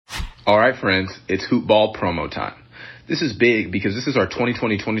All right, friends, it's Hoop Ball promo time. This is big because this is our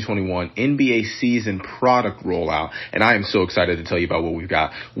 2020-2021 NBA season product rollout, and I am so excited to tell you about what we've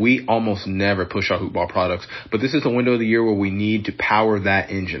got. We almost never push our Hoop Ball products, but this is the window of the year where we need to power that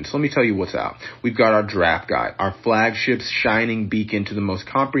engine. So let me tell you what's out. We've got our draft guide, our flagship shining beacon to the most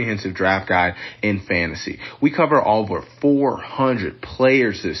comprehensive draft guide in fantasy. We cover over 400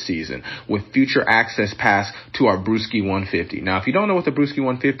 players this season with future access pass to our Brewski 150. Now, if you don't know what the Brewski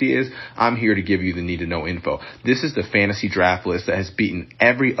 150 is, I'm here to give you the need-to-know info. This is the fantasy draft list that has beaten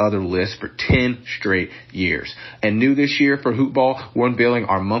every other list for 10 straight years. And new this year for Hoop Ball, we're unveiling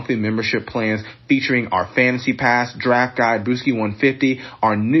our monthly membership plans featuring our Fantasy Pass, Draft Guide, Brewski 150,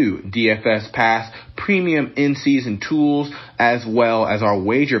 our new DFS Pass, premium in-season tools, as well as our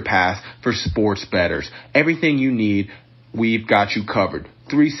Wager Pass for sports bettors. Everything you need, we've got you covered.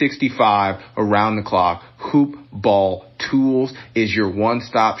 365 around the clock. Hoop Ball Tools is your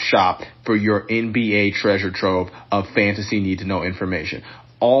one-stop shop for your NBA treasure trove of fantasy need-to-know information.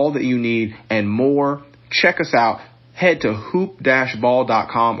 All that you need and more. Check us out. Head to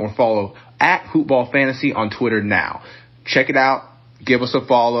hoop-ball.com or follow at hoopballfantasy on Twitter now. Check it out. Give us a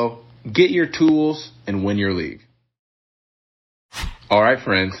follow. Get your tools and win your league. All right,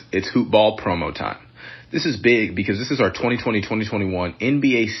 friends, it's Hoop Ball promo time. This is big because this is our 2020-2021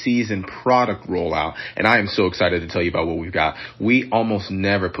 NBA season product rollout, and I am so excited to tell you about what we've got. We almost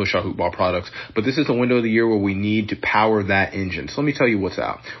never push our Hoop Ball products, but this is the window of the year where we need to power that engine. So let me tell you what's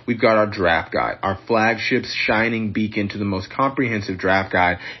out. We've got our draft guide, our flagship shining beacon to the most comprehensive draft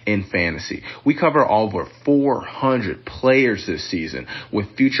guide in fantasy. We cover over 400 players this season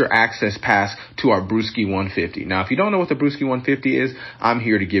with future access pass to our Brewski 150. Now, if you don't know what the Brewski 150 is, I'm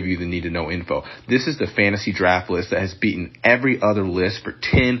here to give you the need-to-know info. This is the fantasy draft list that has beaten every other list for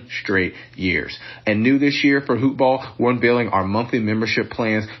 10 straight years. And new this year for Hoop Ball, we're unveiling our monthly membership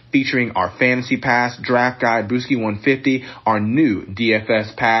plans featuring our Fantasy Pass, Draft Guide, Brewski 150, our new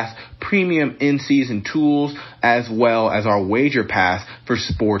DFS Pass, premium in-season tools, as well as our Wager Pass for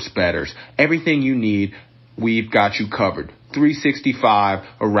sports bettors. Everything you need, we've got you covered. 365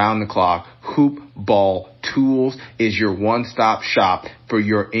 around the clock. Hoop Ball Tools is your one-stop shop for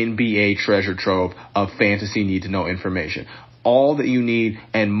your NBA treasure trove of fantasy need-to-know information. All that you need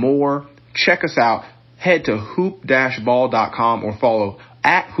and more. Check us out. Head to hoop-ball.com or follow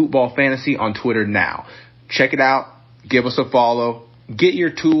at hoopballfantasy on Twitter now. Check it out. Give us a follow. Get your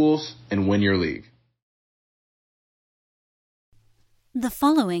tools and win your league. The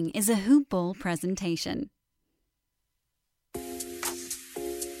following is a Hoop Ball presentation.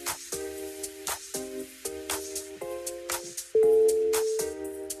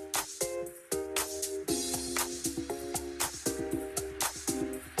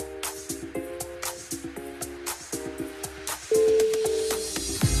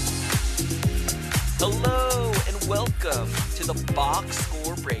 Hello and welcome to the Box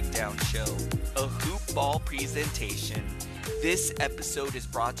Score Breakdown Show, a Hoop Ball presentation. This episode is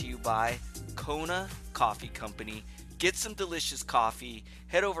brought to you by Kona Coffee Company. Get some delicious coffee.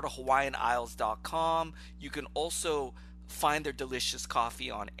 Head over to hawaiianisles.com. You can also find their delicious coffee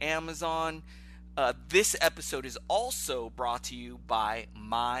on Amazon. This episode is also brought to you by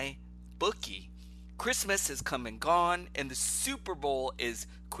MyBookie. Christmas has come and gone, and the Super Bowl is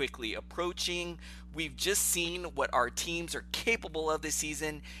quickly approaching. We've just seen what our teams are capable of this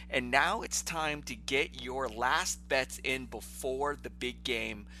season, and now it's time to get your last bets in before the big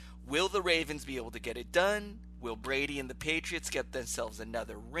game. Will the Ravens be able to get it done? Will Brady and the Patriots get themselves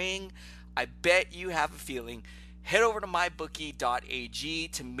another ring? I bet you have a feeling. Head over to mybookie.ag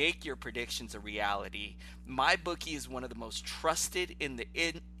to make your predictions a reality. MyBookie is one of the most trusted in the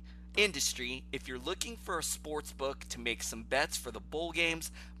industry. If you're looking for a sports book to make some bets for the bowl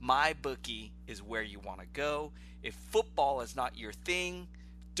games, MyBookie is where you want to go. If football is not your thing,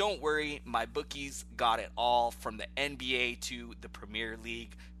 don't worry, MyBookie's got it all, from the NBA to the Premier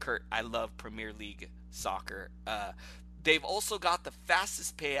League. Kurt, I love Premier League soccer. They've also got the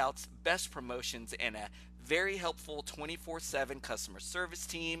fastest payouts, best promotions, and a very helpful 24/7 customer service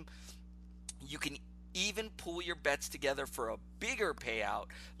team. You can even pull your bets together for a bigger payout.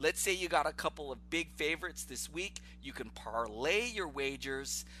 Let's say you got a couple of big favorites this week. You can parlay your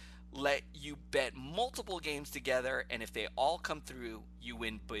wagers, let you bet multiple games together, and if they all come through, you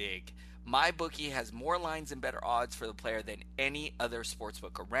win big. MyBookie has more lines and better odds for the player than any other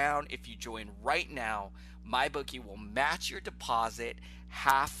sportsbook around. If you join right now, MyBookie will match your deposit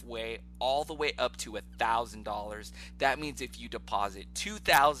halfway, all the way up to $1,000. That means if you deposit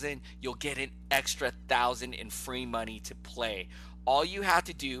 $2,000, you'll get an extra $1,000 in free money to play. All you have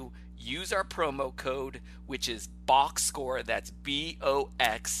to do, use our promo code, which is BOXSCORE, that's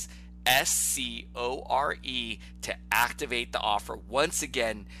BOXSCORE, SCORE to activate the offer. Once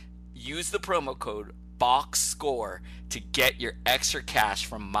again, use the promo code BOXSCORE to get your extra cash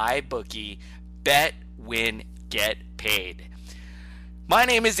from MyBookie. Bet, win, get paid. My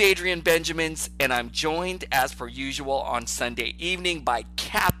name is Adrian Benjamins, and I'm joined, as per usual, on Sunday evening by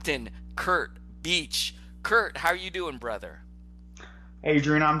Captain Kurt Beach. Kurt, how are you doing, brother?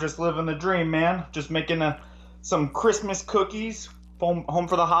 Adrian, I'm just living the dream, man. Just making some Christmas cookies, home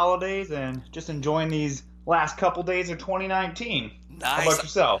for the holidays, and just enjoying these last couple days of 2019. Nice. How about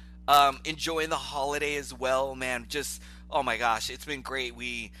yourself? Enjoying the holiday as well, man. Just, oh my gosh, it's been great.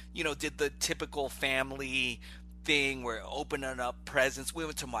 We, did the typical family thing. We're opening up presents. We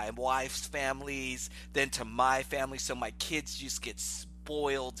went to my wife's families, then to my family, so my kids just get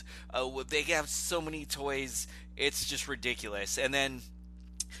spoiled. They have so many toys, it's just ridiculous. And then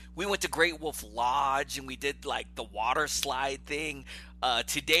we went to Great Wolf Lodge and we did like the water slide thing.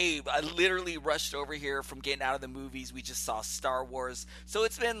 Today, I literally rushed over here from getting out of the movies. We just saw Star Wars. So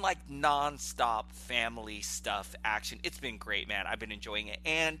it's been like nonstop family stuff, action. It's been great, man. I've been enjoying it.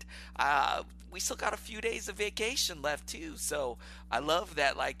 And we still got a few days of vacation left too. So I love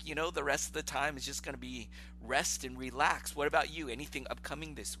that, the rest of the time is just going to be rest and relax. What about you? Anything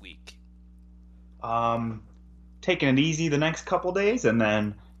upcoming this week? Taking it easy the next couple days, and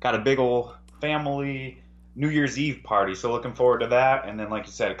then got a big old family New Year's Eve party, so looking forward to that. And then, like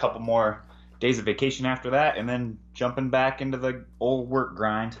you said, a couple more days of vacation after that, and then jumping back into the old work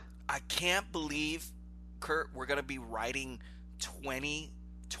grind. I can't believe, Kurt, we're going to be writing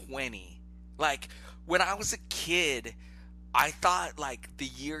 2020. Like, when I was a kid, I thought, the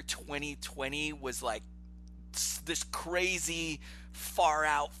year 2020 was, this crazy,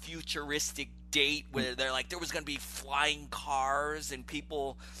 far-out, futuristic date where they're there was going to be flying cars and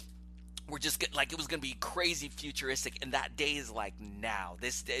people were just it was going to be crazy futuristic, and that day is now.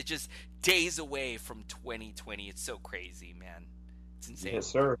 It's just days away from 2020. It's so crazy, man. It's insane. Yes,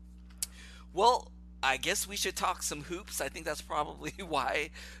 sir. Well, I guess we should talk some hoops. I think that's probably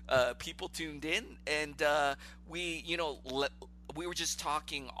why people tuned in, and we were just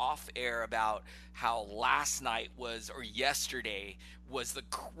talking off air about how last night yesterday was the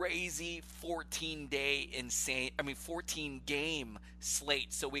crazy 14 game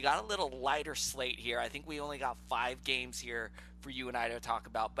slate. So we got a little lighter slate here. I think we only got 5 games here for you and I to talk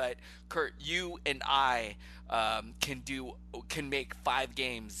about. But Kurt, you and I can make 5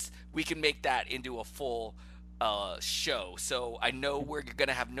 games. We can make that into a full show. So I know we're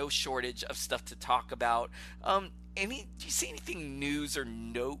gonna have no shortage of stuff to talk about. Do you see anything news or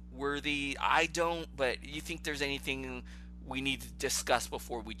noteworthy? I don't, but you think there's anything we need to discuss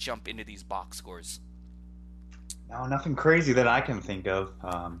before we jump into these box scores? No, nothing crazy that I can think of.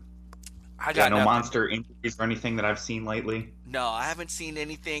 I got no nothing. monster injuries or anything that I've seen lately. No, I haven't seen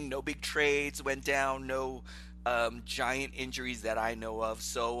anything. No big trades went down. No giant injuries that I know of.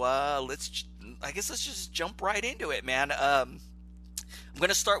 So let's just jump right into it, man. I'm going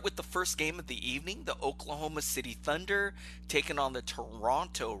to start with the first game of the evening, the Oklahoma City Thunder taking on the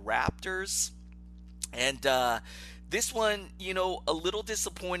Toronto Raptors. And this one, a little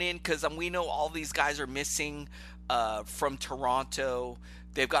disappointing because we know all these guys are missing from Toronto.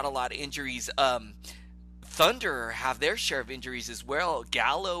 They've got a lot of injuries. Thunder have their share of injuries as well.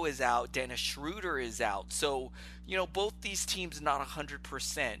 Gallo is out. Dennis Schroeder is out. So, both these teams not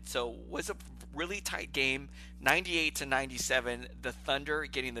 100%. So it was a really tight game, 98-97. The Thunder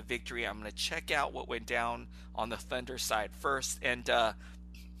getting the victory. I'm going to check out what went down on the Thunder side first. And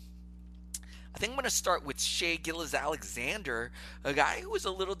I think I'm going to start with Shai Gilgeous-Alexander, a guy who was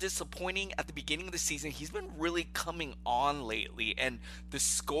a little disappointing at the beginning of the season. He's been really coming on lately, and the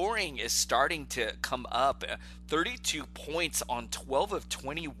scoring is starting to come up. 32 points on 12 of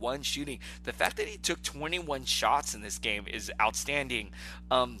 21 shooting. The fact that he took 21 shots in this game is outstanding.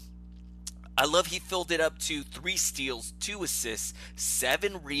 I love he filled it up to 3 steals, 2 assists,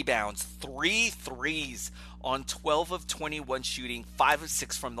 7 rebounds, 3 threes on 12 of 21 shooting, 5 of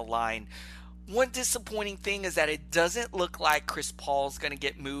 6 from the line. One disappointing thing is that it doesn't look like Chris Paul's going to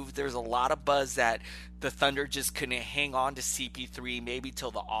get moved. There's a lot of buzz that the Thunder just couldn't hang on to CP3 maybe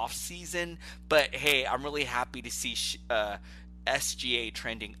till the offseason. But, hey, I'm really happy to see SGA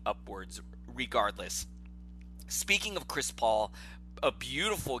trending upwards regardless. Speaking of Chris Paul, a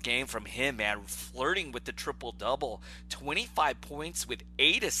beautiful game from him, man, flirting with the triple-double. 25 points with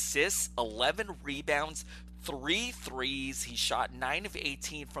 8 assists, 11 rebounds, 3 threes. He shot 9 of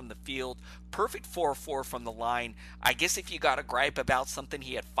 18 from the field. Perfect 4-4 from the line. I guess if you got a gripe about something,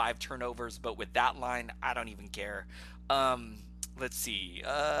 he had 5 turnovers, but with that line, I don't even care. Let's see.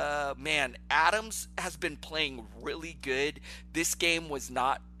 Man, Adams has been playing really good. This game was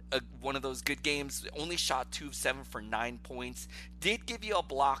not one of those good games. Only shot 2 of 7 for 9 points. Did give you a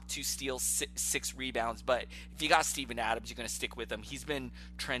block, 2 steals, 6 rebounds. But if you got Steven Adams, you're going to stick with him. He's been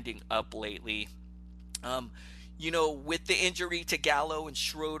trending up lately. With the injury to Gallo and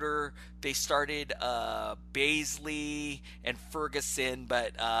Schroeder, they started Baisley and Ferguson,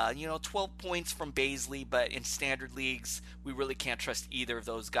 but 12 points from Baisley, but in standard leagues, we really can't trust either of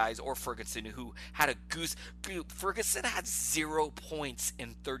those guys, or Ferguson, who had a goose. Ferguson had 0 points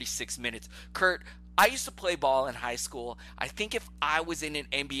in 36 minutes. Kurt, I used to play ball in high school. I think if I was in an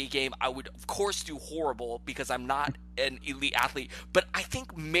NBA game, I would, of course, do horrible because I'm not an elite athlete. But I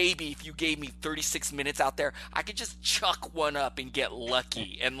think maybe if you gave me 36 minutes out there, I could just chuck one up and get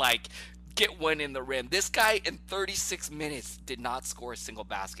lucky and, get one in the rim. This guy in 36 minutes did not score a single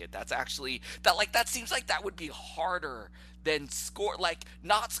basket. That's actually, that seems like that would be harder than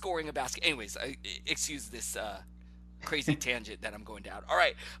not scoring a basket. Anyways, excuse this crazy tangent that I'm going down. All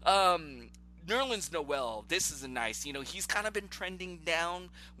right. Nerlens Noel, this is a nice, he's kind of been trending down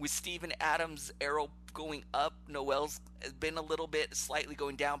with Steven Adams' arrow going up. Noel's been a little bit slightly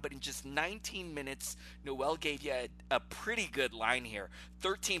going down, but in just 19 minutes, Noel gave you a pretty good line here.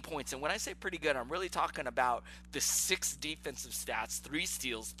 13 points. And when I say pretty good, I'm really talking about the 6 defensive stats, 3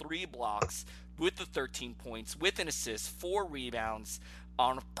 steals, 3 blocks, with the 13 points, with an assist, 4 rebounds,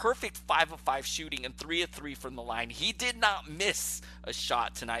 on a perfect 5 of 5 shooting and 3 of 3 from the line. He did not miss a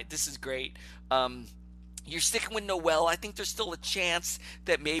shot tonight. This is great. You're sticking with Noel. I think there's still a chance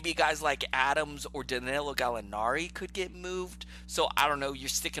that maybe guys like Adams or Danilo Gallinari could get moved. So I don't know. You're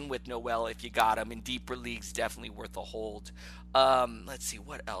sticking with Noel if you got him. In deeper leagues, definitely worth a hold. Let's see,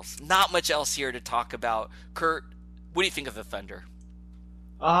 what else? Not much else here to talk about. Kurt, what do you think of the Thunder?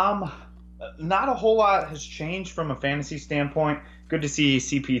 Not a whole lot has changed from a fantasy standpoint. Good to see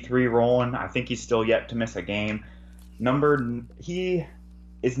CP3 rolling. I think he's still yet to miss a game. He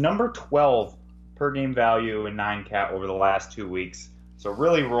is number 12 per game value in 9-cat over the last 2 weeks. So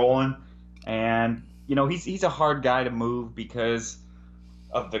really rolling. And, he's a hard guy to move because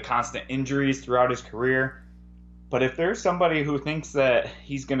of the constant injuries throughout his career. But if there's somebody who thinks that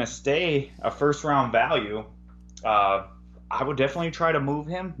he's going to stay a first-round value, I would definitely try to move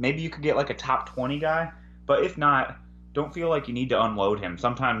him. Maybe you could get a top 20 guy. But if not, don't feel like you need to unload him.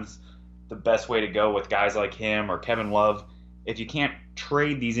 Sometimes the best way to go with guys like him or Kevin Love, if you can't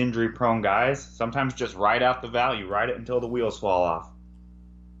trade these injury-prone guys, sometimes just ride out the value. Ride it until the wheels fall off.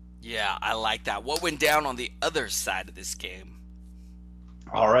 Yeah, I like that. What went down on the other side of this game?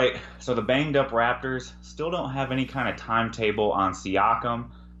 All right, so the banged-up Raptors still don't have any kind of timetable on Siakam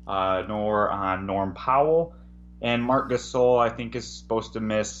nor on Norm Powell. And Marc Gasol, I think, is supposed to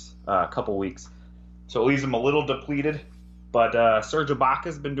miss a couple weeks. So it leaves them a little depleted. But Serge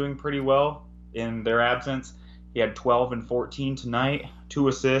Ibaka's been doing pretty well in their absence. He had 12 and 14 tonight, 2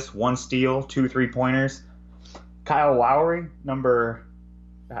 assists, 1 steal, 2 3-pointers. Kyle Lowry,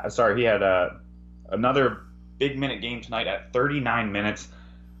 he had another big minute game tonight at 39 minutes.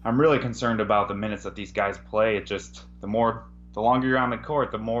 I'm really concerned about the minutes that these guys play. It just, the longer you're on the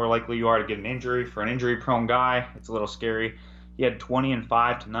court, the more likely you are to get an injury. For an injury-prone guy, it's a little scary. He had 20 and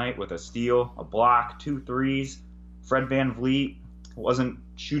 5 tonight with a steal, a block, 2 threes. Fred VanVleet wasn't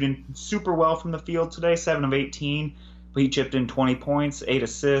shooting super well from the field today, 7 of 18, but he chipped in 20 points, 8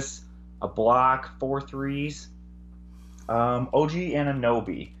 assists, a block, 4 threes. OG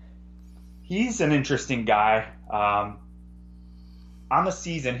Anunoby, he's an interesting guy. On the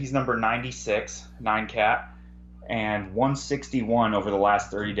season, he's number 96, 9-cat, and 161 over the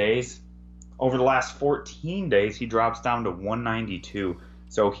last 30 days. Over the last 14 days, he drops down to 192.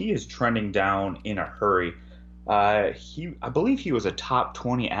 So he is trending down in a hurry. I believe he was a top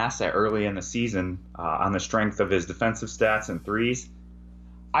 20 asset early in the season on the strength of his defensive stats and threes.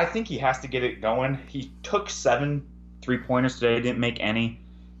 I think he has to get it going. He took 7 3-pointers today, didn't make any.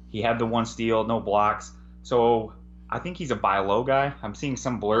 He had the 1 steal, no blocks. So I think he's a buy low guy. I'm seeing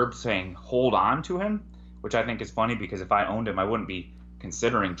some blurbs saying hold on to him, which I think is funny because if I owned him, I wouldn't be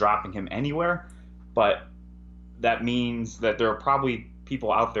considering dropping him anywhere. But that means that there are probably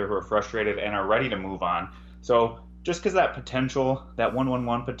people out there who are frustrated and are ready to move on. So just because that potential, that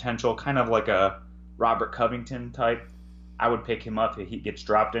 1-1-1 potential, kind of like a Robert Covington type, I would pick him up if he gets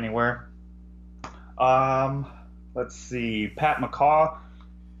dropped anywhere. Let's see. Pat McCaw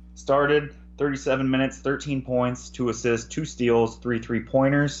started 37 minutes, 13 points, 2 assists, 2 steals, 3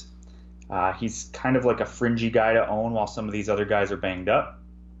 3-pointers. He's kind of like a fringy guy to own while some of these other guys are banged up.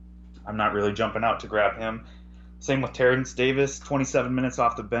 I'm not really jumping out to grab him. Same with Terrence Davis, 27 minutes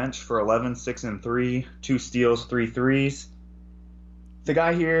off the bench for 11, 6 and 3, 2 steals, 3 threes. The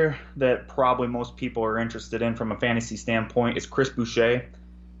guy here that probably most people are interested in from a fantasy standpoint is Chris Boucher.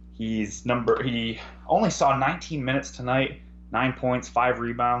 He only saw 19 minutes tonight, 9 points, 5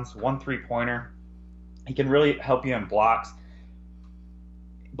 rebounds, 1 3-pointer. He can really help you in blocks.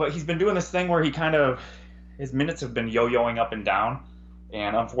 But he's been doing this thing where his minutes have been yo-yoing up and down.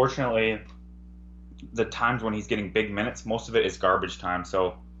 And unfortunately, the times when he's getting big minutes, most of it is garbage time.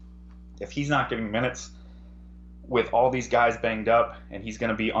 So if he's not getting minutes with all these guys banged up and he's going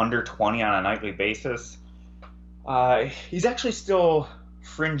to be under 20 on a nightly basis, he's actually still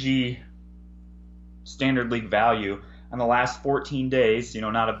fringy standard league value on the last 14 days.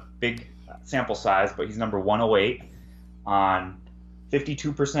 Not a big sample size, but he's number 108 on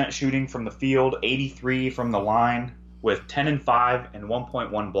 52% shooting from the field, 83 from the line, with 10 and 5 and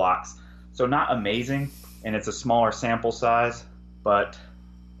 1.1 blocks. So not amazing, and it's a smaller sample size. But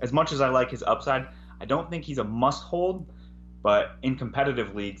as much as I like his upside, I don't think he's a must-hold. But in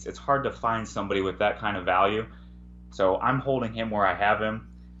competitive leagues, it's hard to find somebody with that kind of value. So I'm holding him where I have him.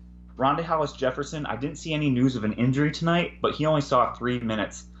 Rondae Hollis-Jefferson, I didn't see any news of an injury tonight, but he only saw 3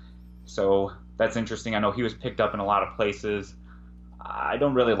 minutes. So that's interesting. I know he was picked up in a lot of places. I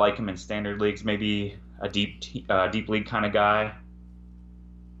don't really like him in standard leagues, maybe a deep league kind of guy.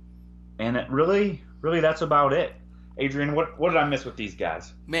 And really, that's about it. Adrian, what did I miss with these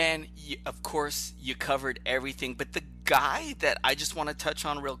guys? Man, of course, you covered everything. But the guy that I just want to touch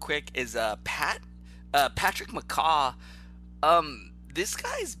on real quick is Patrick McCaw. This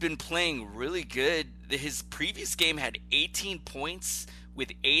guy's been playing really good. His previous game had 18 points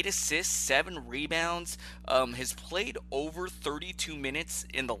with 8 assists, 7 rebounds. Has played over 32 minutes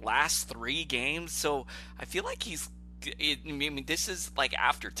in the last 3 games. So I feel like this is like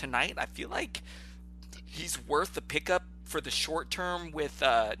after tonight, I feel like he's worth the pickup for the short term with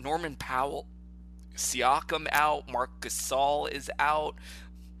Norman Powell, Siakam out, Marc Gasol is out.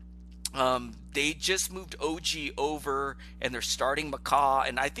 They just moved OG over and they're starting McCaw,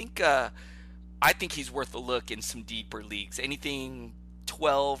 and I think he's worth a look in some deeper leagues. Anything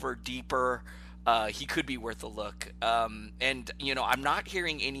 12 or deeper, he could be worth a look. And I'm not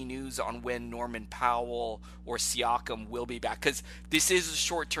hearing any news on when Norman Powell or Siakam will be back, because this is a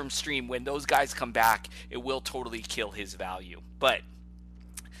short-term stream. When those guys come back, it will totally kill his value. But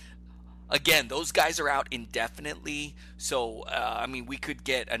again, those guys are out indefinitely, so we could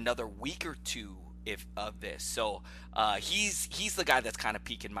get another week or two of this. So he's the guy that's kind of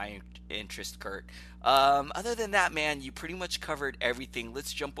piquing my interest, Kurt. Other than that, man, you pretty much covered everything.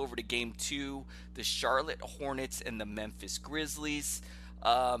 Let's jump over to Game 2, the Charlotte Hornets and the Memphis Grizzlies.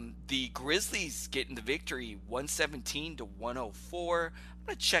 The Grizzlies getting the victory, 117 to 104. I'm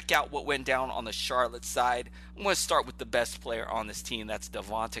going to check out what went down on the Charlotte side. I'm going to start with the best player on this team. That's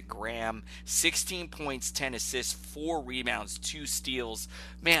Devonta Graham. 16 points, 10 assists, 4 rebounds, 2 steals.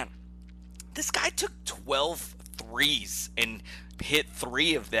 Man, this guy took 12 threes and hit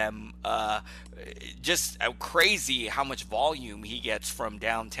 3 of them. Just crazy how much volume he gets from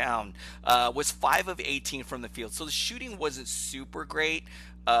downtown. Was 5 of 18 from the field. So the shooting wasn't super great.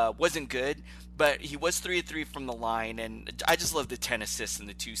 Wasn't good. But he was 3 of 3 from the line, and I just love the 10 assists and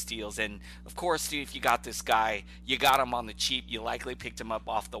the 2 steals. And, of course, dude, if you got this guy, you got him on the cheap. You likely picked him up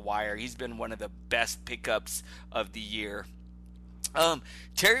off the wire. He's been one of the best pickups of the year.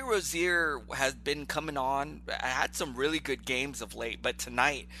 Terry Rozier has been coming on. I had some really good games of late, but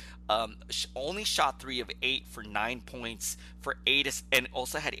tonight only shot 3 of 8 for 9 points for 8 and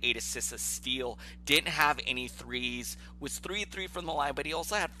also had 8 assists, a steal. Didn't have any threes. Was 3 of 3 from the line, but he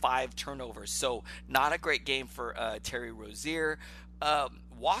also had 5 turnovers. So not a great game for Terry Rozier.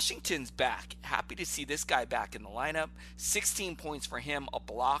 Washington's back. Happy to see this guy back in the lineup. 16 points for him, a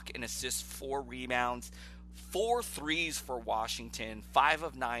block, an assist, 4 rebounds. 4 threes for Washington, 5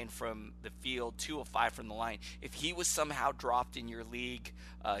 of 9 from the field, 2 of 5 from the line. If he was somehow dropped in your league,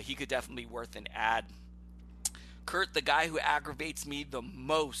 he could definitely be worth an add. Kurt, the guy who aggravates me the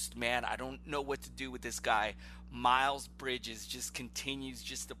most, man, I don't know what to do with this guy. Miles Bridges just continues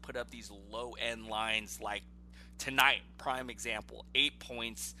just to put up these low-end lines like tonight, prime example, 8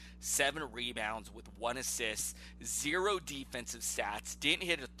 points, 7 rebounds with 1 assist, 0 defensive stats, didn't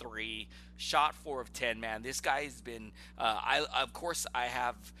hit a 3, shot 4 of 10, man. This guy has been, I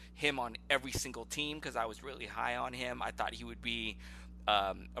have him on every single team because I was really high on him. I thought he would be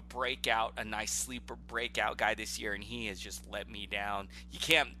a breakout, a nice sleeper breakout guy this year, and he has just let me down. You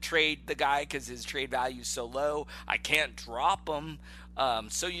can't trade the guy because his trade value is so low. I can't drop him,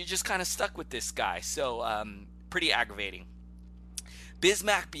 so you're just kind of stuck with this guy. So, pretty aggravating.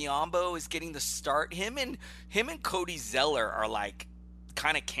 Bismack Biyombo is getting the start. Him and Cody Zeller are like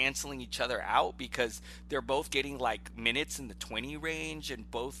kind of canceling each other out because they're both getting like minutes in the 20 range, and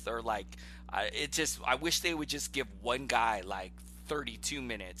both are like I wish they would just give one guy like 32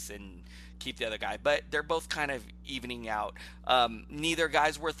 minutes and keep the other guy. But they're both kind of evening out. Neither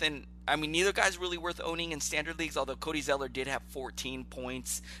guy's really worth owning in standard leagues, although Cody Zeller did have 14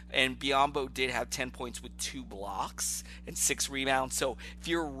 points and Biyombo did have 10 points with 2 blocks and 6 rebounds. So if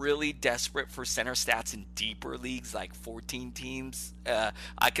you're really desperate for center stats in deeper leagues like 14 teams,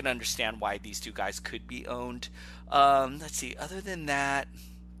 I can understand why these two guys could be owned. Let's see, other than that,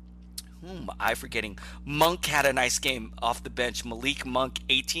 who am I forgetting? Monk had a nice game off the bench. Malik Monk,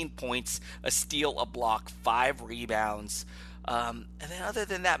 18 points, a steal, a block, 5 rebounds. And then other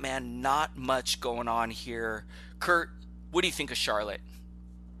than that, man, not much going on here. Kurt, what do you think of Charlotte?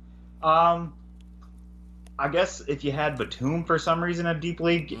 I guess if you had Batum for some reason in a deep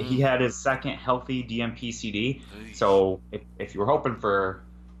league, he had his second healthy DMP CD. So if you were hoping for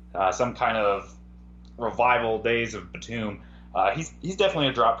some kind of revival days of Batum, he's definitely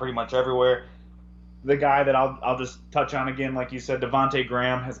a drop pretty much everywhere. The guy that I'll just touch on again, like you said, Devontae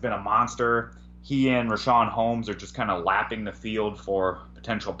Graham has been a monster. He and Rashawn Holmes are just kind of lapping the field for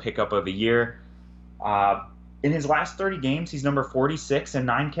potential pickup of the year. In his last 30 games, he's number 46 in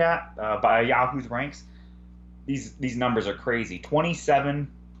 9Cat by Yahoo's ranks. These numbers are crazy.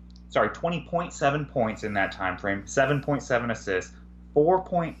 20.7 points in that time frame, 7.7 assists,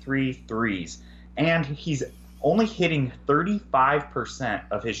 4.3 threes, and he's only hitting 35%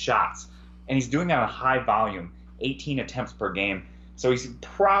 of his shots, and he's doing that at a high volume, 18 attempts per game. So he's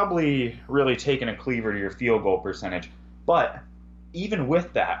probably really taking a cleaver to your field goal percentage. But even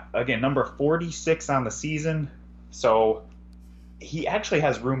with that, again, number 46 on the season, so he actually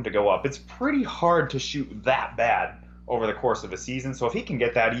has room to go up. It's pretty hard to shoot that bad over the course of a season. So if he can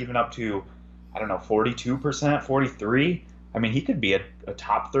get that even up to, 42%, 43%, he could be a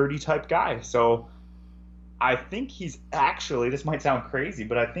top 30 type guy. So I think he's actually, this might sound crazy,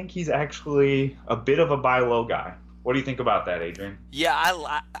 but I think he's actually a bit of a buy low guy. What do you think about that, Adrian? Yeah,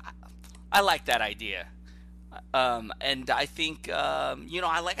 I like that idea. And I think, I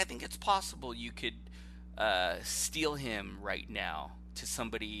think it's possible you could steal him right now to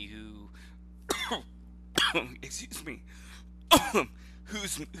somebody who, excuse me,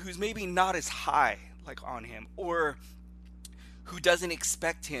 who's maybe not as high on him, or who doesn't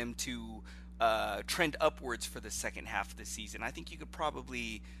expect him to trend upwards for the second half of the season. I think you could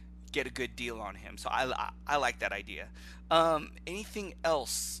probably get a good deal on him. So I like that idea. Anything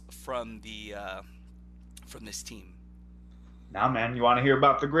else from this team? Now, man, you want to hear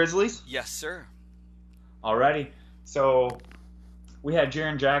about the Grizzlies? Yes, sir. Alrighty. So we had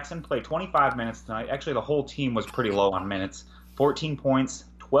Jaren Jackson play 25 minutes tonight. Actually, the whole team was pretty low on minutes. 14 points,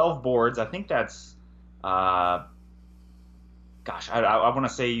 12 boards. I think that's I want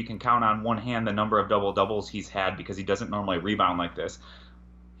to say you can count on one hand the number of double-doubles he's had because he doesn't normally rebound like this.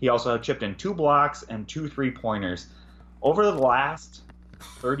 He also chipped in 2 blocks and 2 3-pointers. Over the last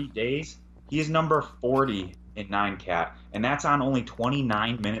 30 days, he is number 40 in 9Cat, and that's on only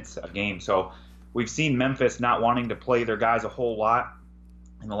 29 minutes a game. So we've seen Memphis not wanting to play their guys a whole lot.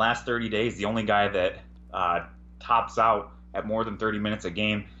 In the last 30 days, the only guy that tops out at more than 30 minutes a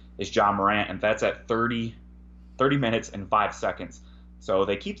game is Ja Morant, and that's at 30 minutes and 5 seconds. So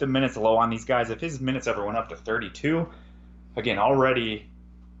they keep the minutes low on these guys. If his minutes ever went up to 32, again, already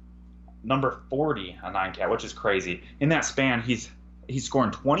number 40 on 9Cat, which is crazy. In that span, he's scoring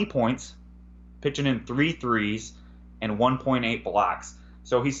 20 points, pitching in 3 threes, and 1.8 blocks.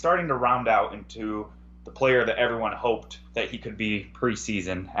 So he's starting to round out into the player that everyone hoped that he could be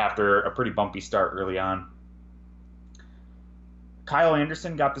preseason after a pretty bumpy start early on. Kyle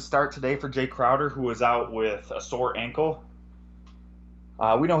Anderson got the start today for Jay Crowder, who was out with a sore ankle.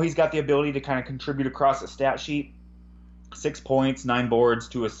 We know he's got the ability to kind of contribute across the stat sheet. 6 points, 9 boards,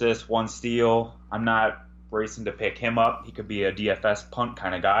 2 assists, 1 steal. I'm not racing to pick him up. He could be a DFS punt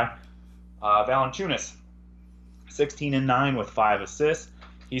kind of guy. Valanciunas, 16 and 9 with 5 assists.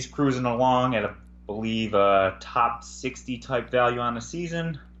 He's cruising along at, I believe, a top 60 type value on the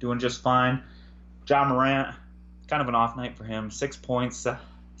season, doing just fine. Ja Morant, kind of an off night for him. 6 points,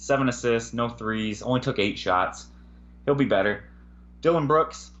 7 assists, no threes, only took 8 shots. He'll be better. Dylan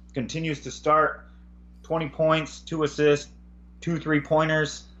Brooks continues to start. 20 points, 2 assists, 2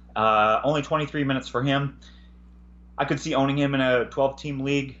 3-pointers, only 23 minutes for him. I could see owning him in a 12-team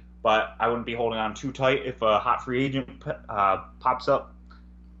league, but I wouldn't be holding on too tight if a hot free agent pops up.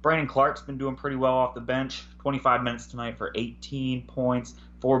 Brandon Clark's been doing pretty well off the bench. 25 minutes tonight for 18 points,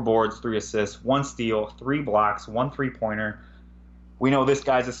 4 boards, 3 assists, 1 steal, 3 blocks, 1 3-pointer. We know this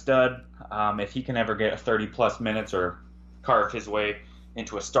guy's a stud. If he can ever get 30-plus minutes or carve his way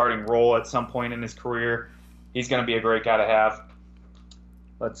into a starting role at some point in his career, he's going to be a great guy to have.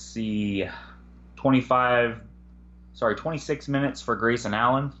 Let's see, 25 26 minutes for Grayson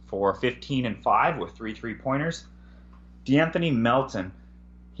Allen for 15 and 5 with 3 3-pointers. D'Anthony Melton,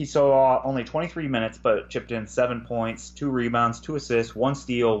 he saw only 23 minutes, but chipped in 7 points, 2 rebounds, 2 assists, 1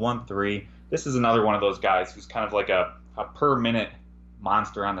 steal, 1 3. This is another one of those guys who's kind of like a per minute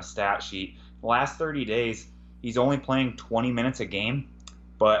monster on the stat sheet. The last 30 days, he's only playing 20 minutes a game,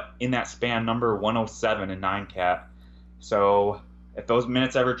 but in that span, number 107 in 9-cat. So if those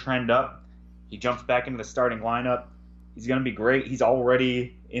minutes ever trend up, he jumps back into the starting lineup. He's going to be great. He's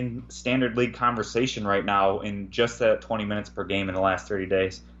already in standard league conversation right now in just that 20 minutes per game in the last 30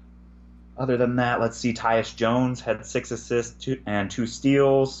 days. Other than that, let's see. Tyus Jones had 6 assists and 2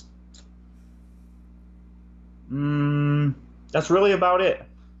 steals. That's really about it.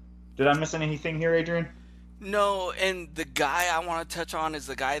 Did I miss anything here, Adrian? No, and the guy I want to touch on is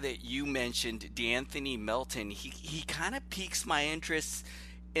the guy that you mentioned, D'Anthony Melton. He kind of piques my interest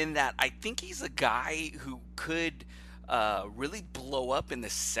in that I think he's a guy who could really blow up in the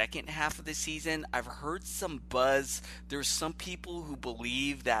second half of the season. I've heard some buzz. There's some people who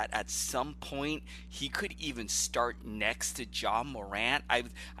believe that at some point he could even start next to Ja Morant.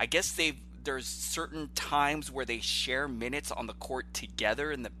 I guess there's certain times where they share minutes on the court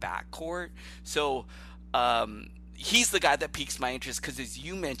together in the backcourt. So he's the guy that piques my interest because, as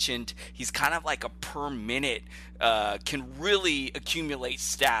you mentioned, he's kind of like a per minute, can really accumulate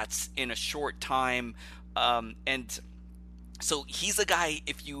stats in a short time. And so he's a guy,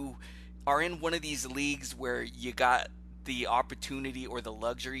 if you are in one of these leagues where you got the opportunity or the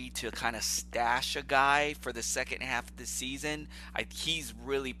luxury to kind of stash a guy for the second half of the season, he's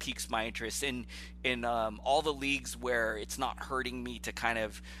really piques my interest in all the leagues where it's not hurting me to kind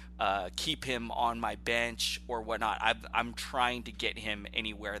of keep him on my bench or whatnot. I'm trying to get him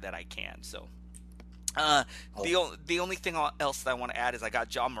anywhere that I can. So the only thing else that I want to add is I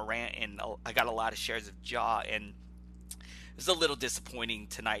got Ja Morant and I got a lot of shares of Ja, and it's a little disappointing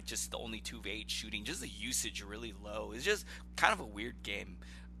tonight, just the only 2 of 8 shooting, just the usage really low. It's just kind of a weird game.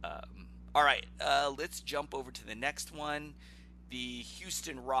 All right, let's jump over to the next one. The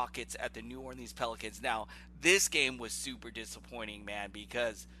Houston Rockets at the New Orleans Pelicans. Now, this game was super disappointing, man,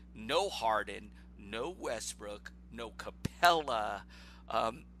 because no Harden, no Westbrook, no Capella.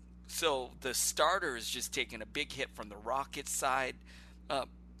 So the starters just taking a big hit from the Rockets side.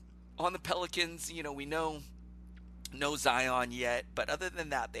 On the Pelicans, we know no Zion yet, but other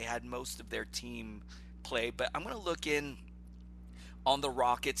than that, they had most of their team play. But I'm going to look in on the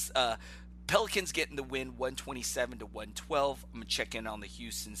Rockets. Pelicans getting the win 127 to 112. I'm going to check in on the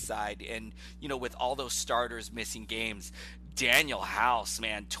Houston side. And, with all those starters missing games, Daniel House,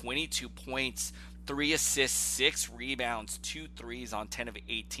 man, 22 points, 3 assists, 6 rebounds, 2 threes on 10 of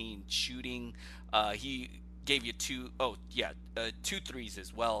 18 shooting. He gave you 2 threes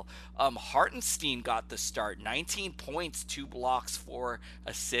as well. Hartenstein got the start, 19 points, 2 blocks, 4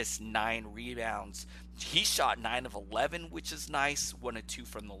 assists, 9 rebounds. He shot 9 of 11, which is nice, 1 of 2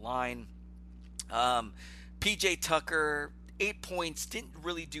 from the line. PJ Tucker, 8 points, didn't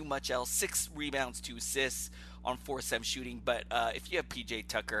really do much else, 6 rebounds, 2 assists on 4-7 shooting. But if you have PJ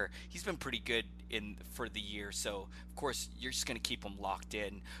Tucker, he's been pretty good for the year, so of course you're just going to keep him locked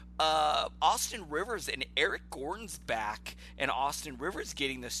in. Austin Rivers and Eric Gordon's back, and Austin Rivers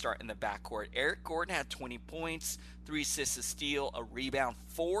getting the start in the backcourt. Eric Gordon had 20 points, 3 assists, a steal, a rebound,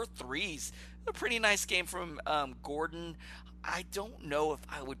 4 threes. A pretty nice game from Gordon. I don't know if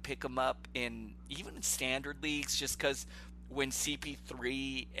I would pick him up in standard leagues, just because when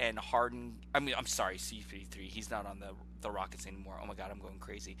CP3 and Harden, CP3, he's not on the Rockets anymore. Oh my God, I'm going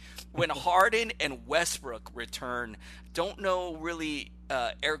crazy. When Harden and Westbrook return, don't know really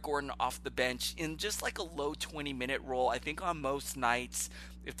Eric Gordon off the bench in just like a low 20-minute role. I think on most nights,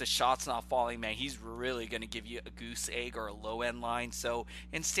 if the shot's not falling, man, he's really going to give you a goose egg or a low-end line. So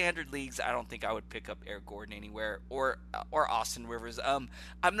in standard leagues, I don't think I would pick up Eric Gordon anywhere or Austin Rivers. I'm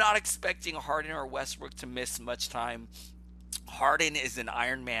not expecting Harden or Westbrook to miss much time. Harden is an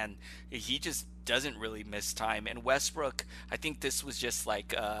Iron Man. He just doesn't really miss time. And Westbrook, I think this was just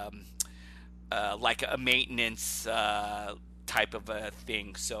like a maintenance type of a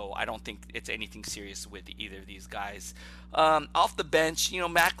thing. So I don't think it's anything serious with either of these guys. Off the bench,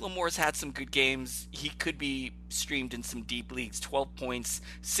 Macklemore's had some good games. He could be streamed in some deep leagues. 12 points,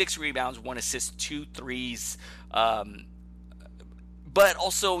 6 rebounds, 1 assist, 2 threes. But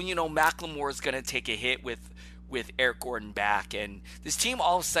also, Macklemore is going to take a hit with Eric Gordon back, and this team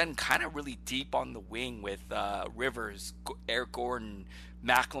all of a sudden kind of really deep on the wing with Rivers, Eric Gordon,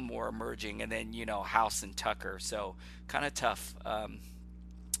 Macklemore emerging, and then House and Tucker. So kind of tough.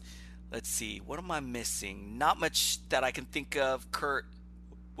 Let's see, what am I missing? Not much that I can think of. Kurt,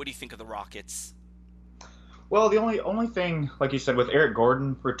 what do you think of the Rockets? Well, the only thing, like you said, with Eric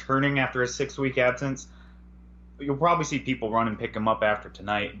Gordon returning after a 6-week absence, you'll probably see people run and pick him up after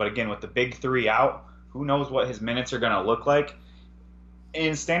tonight. But again, with the big three out, who knows what his minutes are going to look like.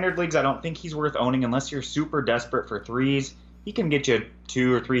 In standard leagues, I don't think he's worth owning unless you're super desperate for threes. He can get you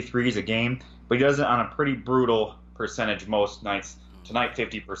 2 or 3 threes a game, but he does it on a pretty brutal percentage most nights. Tonight,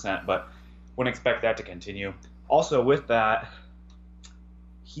 50%, but wouldn't expect that to continue. Also, with that,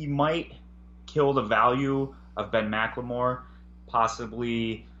 he might kill the value of Ben McLemore,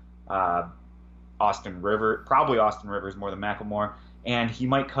 possibly Austin Rivers, probably Austin Rivers more than McLemore, and he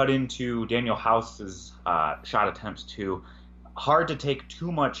might cut into Daniel House's shot attempts too. Hard to take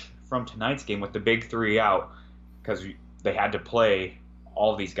too much from tonight's game with the big three out because they had to play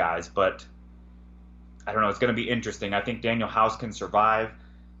all these guys, but I don't know. It's going to be interesting. I think Daniel House can survive.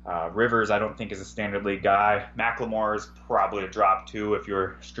 Rivers, I don't think, is a standard league guy. McLemore is probably a drop too if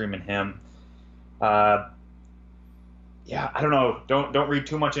you're streaming him. Yeah, I don't know. Don't read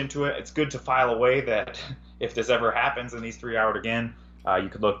too much into it. It's good to file away that if this ever happens and these three out again, you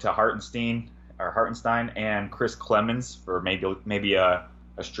could look to Hartenstein and Chris Clemens for maybe a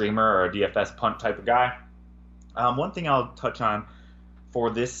streamer or a DFS punt type of guy. One thing I'll touch on for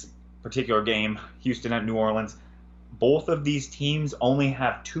this particular game, Houston at New Orleans, both of these teams only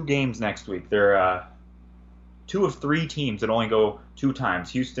have 2 games next week. They're 2 of 3 teams that only go 2 times: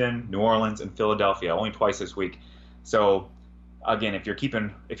 Houston, New Orleans, and Philadelphia, only twice this week. So again, if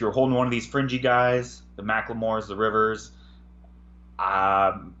you're holding one of these fringy guys, the McLemores, the Rivers,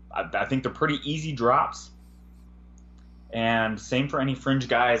 I think they're pretty easy drops. And same for any fringe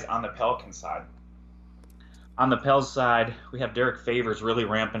guys on the Pelicans side. On the Pels side, we have Derek Favors really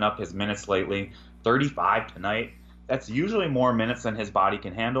ramping up his minutes lately. 35 tonight. That's usually more minutes than his body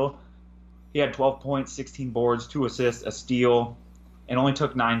can handle. He had 12 points, 16 boards, 2 assists, a steal, and only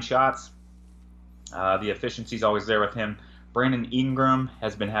took 9 shots. The efficiency's always there with him. Brandon Ingram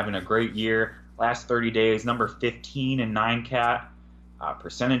has been having a great year. Last 30 days, number 15 in 9-cat.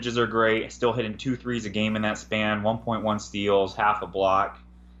 Percentages are great. Still hitting 2 threes a game in that span. 1.1 steals, half a block.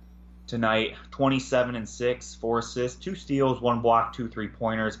 Tonight, 27 and 6, 4 assists, 2 steals, 1 block, 2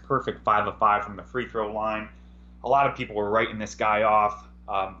 3-pointers. Perfect 5 of 5 from the free throw line. A lot of people were writing this guy off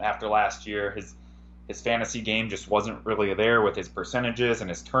after last year. His fantasy game just wasn't really there with his percentages and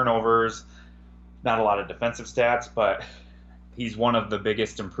his turnovers. Not a lot of defensive stats, but he's one of the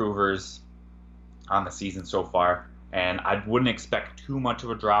biggest improvers on the season so far. And I wouldn't expect too much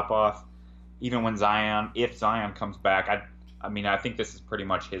of a drop-off, even when if Zion comes back. I think this is pretty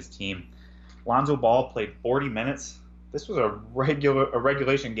much his team. Lonzo Ball played 40 minutes. This was a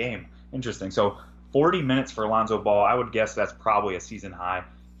regulation game. Interesting. So 40 minutes for Lonzo Ball. I would guess that's probably a season high.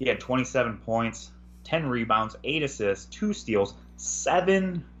 He had 27 points, 10 rebounds, 8 assists, 2 steals,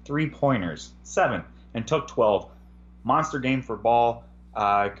 7 3-pointers. 7. And took 12. Monster game for Ball.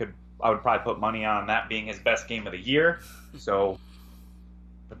 I would probably put money on that being his best game of the year. So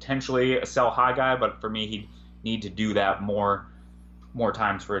potentially a sell high guy, but for me, he'd need to do that more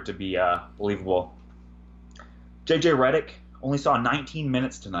times for it to be believable. JJ Redick only saw 19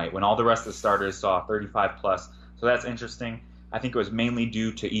 minutes tonight when all the rest of the starters saw 35 plus. So that's interesting. I think it was mainly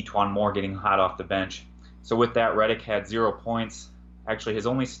due to Etuan Moore getting hot off the bench. So with that, Redick had 0 points. Actually, his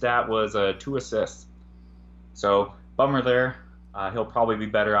only stat was 2 assists. So bummer there. He'll probably be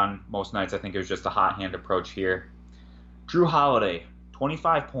better on most nights. I think it was just a hot hand approach here. Drew Holiday,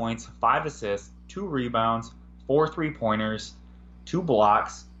 25 points, 5 assists, 2 rebounds, 4 3-pointers, 2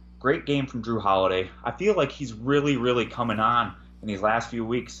 blocks. Great game from Drew Holiday. I feel like he's really, really coming on in these last few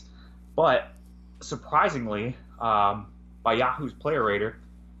weeks. But surprisingly, by Yahoo's Player Rater,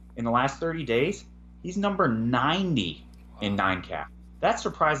 in the last 30 days, he's number 90 in 9-cat. That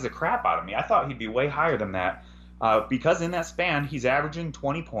surprised the crap out of me. I thought he'd be way higher than that. Because in that span, he's averaging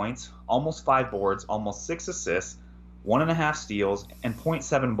 20 points, almost 5 boards, almost 6 assists, 1.5 steals, and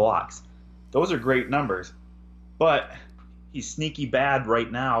 0.7 blocks. Those are great numbers. But he's sneaky bad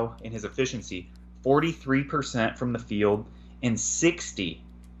right now in his efficiency. 43% from the field and 60%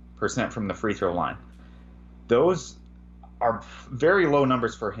 from the free throw line. Those are very low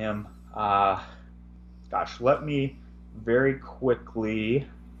numbers for him. Let me very quickly...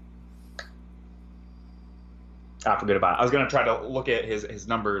 forget about it. I was going to try to look at his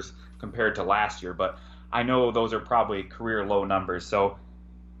numbers compared to last year, but I know those are probably career low numbers. So,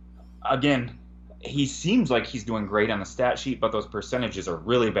 again, he seems like he's doing great on the stat sheet, but those percentages are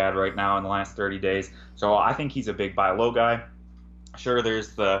really bad right now in the last 30 days. So I think he's a big buy low guy. Sure,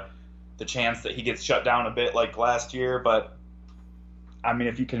 there's the chance that he gets shut down a bit like last year, but,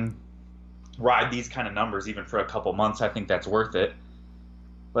 if you can ride these kind of numbers even for a couple months, I think that's worth it.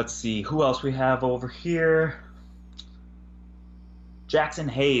 Let's see who else we have over here. Jackson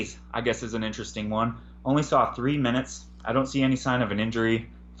Hayes, I guess, is an interesting one. Only saw 3 minutes. I don't see any sign of an injury.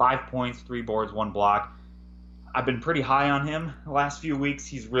 5 points, 3 boards, 1 block. I've been pretty high on him the last few weeks.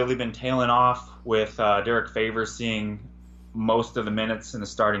 He's really been tailing off with Derek Favors seeing most of the minutes in the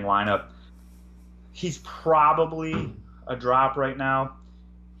starting lineup. He's probably a drop right now.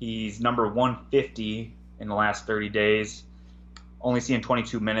 He's number 150 in the last 30 days, only seeing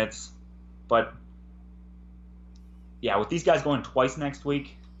 22 minutes. But, yeah, with these guys going twice next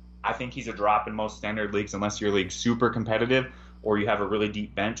week, I think he's a drop in most standard leagues unless your league's super competitive or you have a really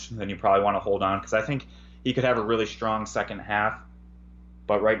deep bench. Then you probably want to hold on because I think he could have a really strong second half.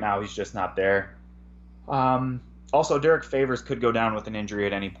 But right now he's just not there. Also, Derek Favors could go down with an injury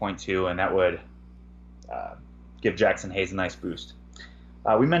at any point too, and that would give Jackson Hayes a nice boost.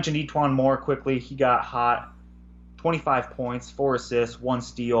 We mentioned E'Twaun Moore quickly. He got hot. 25 points, 4 assists, 1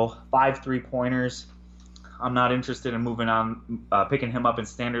 steal, 5 3-pointers. I'm not interested in moving on, picking him up in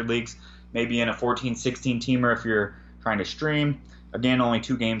standard leagues. Maybe in a 14-16 teamer if you're trying to stream. Again, only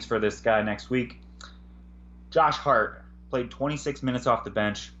 2 games for this guy next week. Josh Hart played 26 minutes off the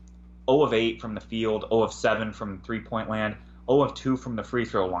bench, 0 of 8 from the field, 0 of 7 from three-point land, 0 of 2 from the free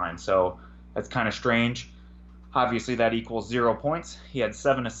throw line. So that's kind of strange. Obviously, that equals 0 points. He had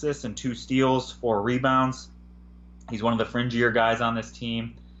 7 assists and 2 steals, 4 rebounds. He's one of the fringier guys on this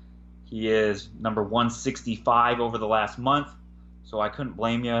team. He is number 165 over the last month, so I couldn't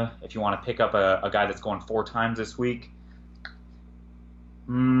blame you if you want to pick up a guy that's going 4 times this week.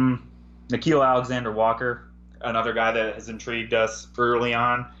 Nickeil Alexander-Walker, another guy that has intrigued us early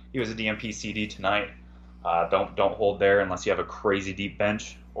on. He was a DMP CD tonight. Don't hold there unless you have a crazy deep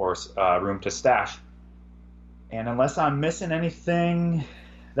bench or room to stash. And unless I'm missing anything,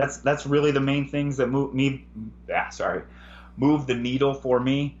 that's really the main things that move the needle for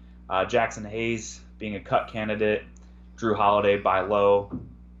me. Jackson Hayes being a cut candidate, Drew Holiday buy low,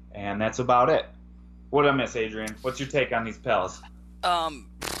 and that's about it. What did I miss, Adrian? What's your take on these pals?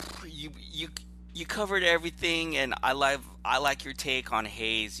 You covered everything, and I like your take on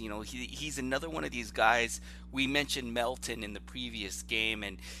Hayes. You know, he's another one of these guys. We mentioned Melton in the previous game,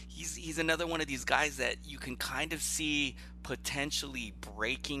 and he's another one of these guys that you can kind of see potentially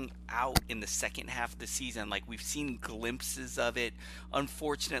breaking out in the second half of the season. Like, we've seen glimpses of it.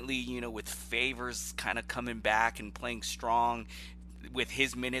 Unfortunately, you know, with Favors kind of coming back and playing strong, with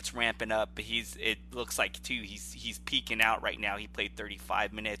his minutes ramping up, it looks like too he's peaking out right now. He played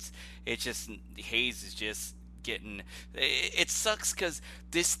 35 minutes. It's just Hayes is just getting. It sucks because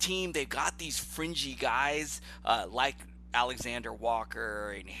this team, they've got these fringy guys like Alexander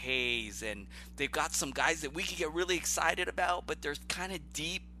Walker and Hayes, and they've got some guys that we could get really excited about, but they're kind of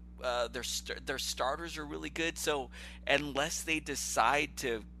deep. Their starters are really good. So unless they decide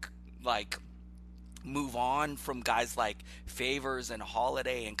to move on from guys like Favors and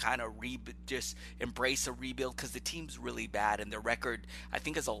Holiday and kind of just embrace a rebuild, because the team's really bad and their record, I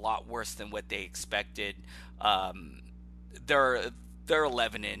think, is a lot worse than what they expected. They're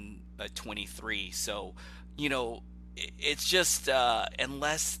 11 and 23, so you know, it's just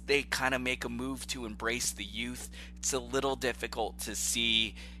unless they kind of make a move to embrace the youth, it's a little difficult to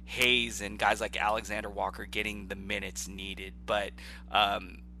see Hayes and guys like Alexander Walker getting the minutes needed. But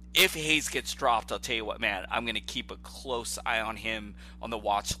if Hayes gets dropped, I'll tell you what, man, I'm going to keep a close eye on him on the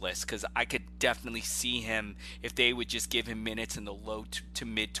watch list, because I could definitely see him, if they would just give him minutes in the low to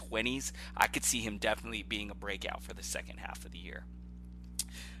mid 20s, I could see him definitely being a breakout for the second half of the year.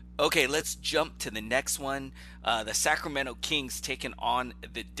 Okay, let's jump to the next one. The Sacramento Kings taking on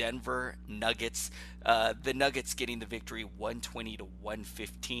the Denver Nuggets. The Nuggets getting the victory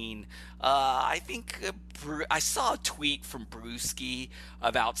 120-115. I think I saw a tweet from Brewski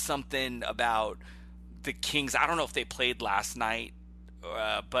about something about the Kings. I don't know if they played last night,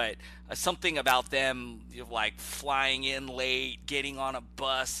 but something about them, you know, like flying in late, getting on a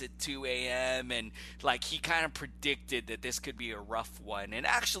bus at 2 a.m. and like he kind of predicted that this could be a rough one. And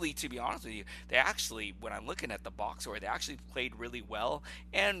actually, to be honest with you, they actually, when I'm looking at the box score, they actually played really well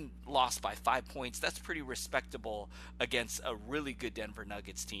and lost by 5 points. That's pretty respectable against a really good Denver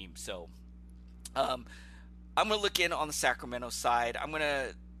Nuggets team. So I'm going to look in on the Sacramento side.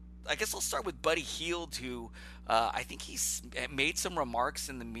 I guess I'll start with Buddy Hield, who I think he's made some remarks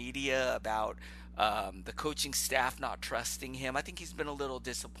in the media about the coaching staff not trusting him. I think he's been a little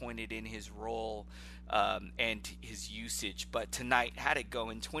disappointed in his role and his usage. But tonight had it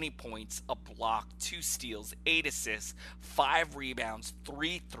going: 20 points, a block, 2 steals, 8 assists, 5 rebounds,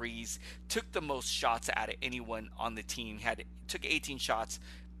 3 threes. Took the most shots out of anyone on the team. Took 18 shots,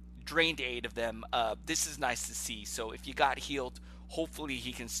 drained 8 of them. This is nice to see. So if you got Hield, hopefully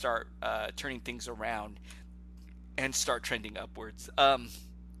he can start turning things around and start trending upwards.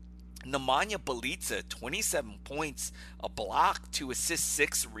 Nemanja Bjelica, 27 points, a block, 2 assists,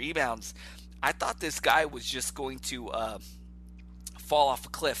 6 rebounds. I thought this guy was just going to fall off a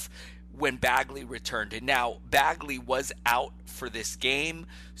cliff when Bagley returned. And now Bagley was out for this game,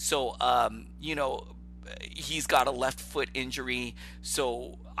 so he's got a left foot injury,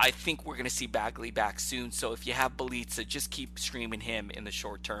 so I think we're going to see Bagley back soon. So if you have Bjelica, just keep streaming him in the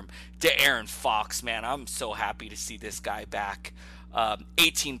short term. De'Aaron Fox, man, I'm so happy to see this guy back.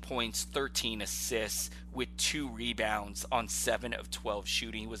 18 points, 13 assists with 2 rebounds on 7 of 12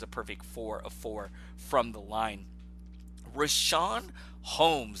 shooting. He was a perfect 4 of 4 from the line. Richaun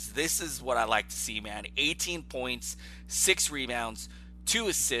Holmes, this is what I like to see, man. 18 points, 6 rebounds, 2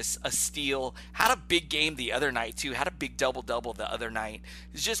 assists, a steal. Had a big game the other night, too. Had a big double-double the other night.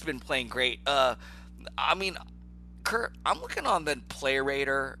 He's just been playing great. Kurt, I'm looking on the play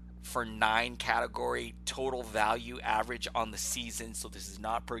rater for 9 category total value average on the season, so this is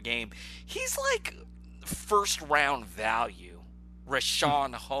not per game. He's like first round value.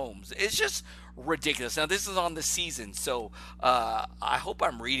 Richaun Holmes. It's just ridiculous. Now this is on the season, so I hope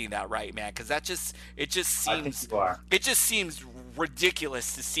I'm reading that right, man, because it just seems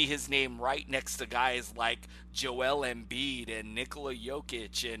ridiculous to see his name right next to guys like Joel Embiid and Nikola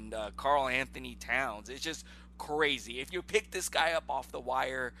Jokic and Karl Anthony Towns. It's just crazy. If you pick this guy up off the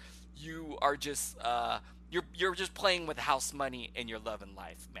wire, you are just you're just playing with house money and you're loving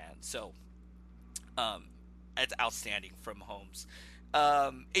life, man. So it's outstanding from Holmes.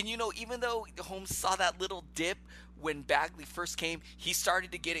 And even though Holmes saw that little dip when Bagley first came, he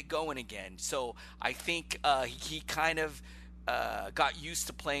started to get it going again. So I think he kind of got used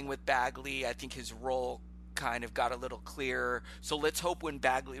to playing with Bagley. I think his role kind of got a little clearer. So let's hope when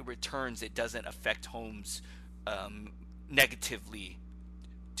Bagley returns, it doesn't affect Holmes negatively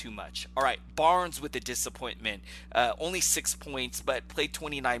too much. All right, Barnes with the disappointment. Only 6 points, but played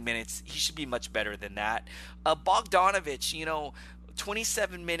 29 minutes. He should be much better than that. Bogdanovich,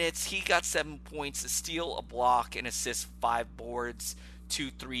 27 minutes. He got 7 points, a steal, a block, an assist, 5 boards,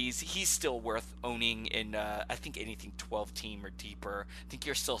 2 threes. He's still worth owning in, I think, anything 12 team or deeper. I think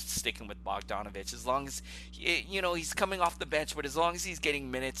you're still sticking with Bogdanovich as long as, he's coming off the bench, but as long as he's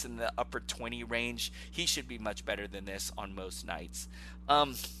getting minutes in the upper 20 range, he should be much better than this on most nights.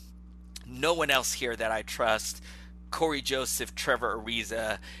 No one else here that I trust. Corey Joseph, Trevor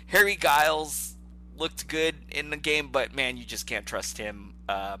Ariza, Harry Giles looked good in the game, but man, you just can't trust him.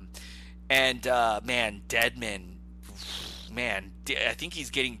 Dedmon, man, I think he's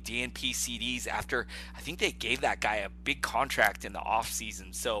getting DNP CDs after I think they gave that guy a big contract in the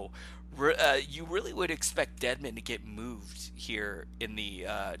offseason. So you really would expect Dedmon to get moved here in the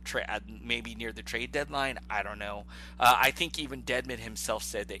maybe near the trade deadline. I don't know. I think even Dedmon himself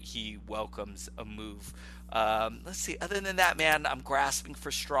said that he welcomes a move. Let's see. Other than that, man, I'm grasping for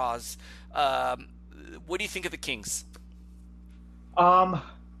straws. What do you think of the Kings?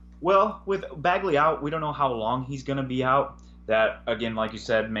 Well, with Bagley out, we don't know how long he's going to be out. That, again, like you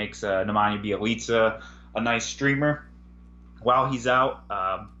said, makes Nemanja Bjelica a nice streamer while he's out.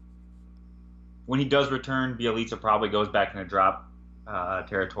 When he does return, Bjelica probably goes back into drop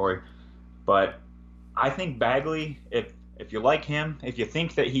territory. But I think Bagley, if you like him, if you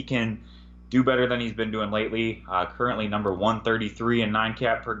think that he can do better than he's been doing lately, currently number 133 in 9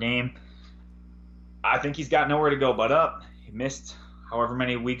 cap per game, I think he's got nowhere to go but up. He missed however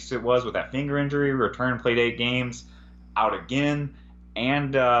many weeks it was with that finger injury, returned, played 8 games, out again,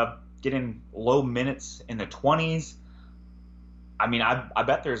 and getting low minutes in the 20s. I mean, I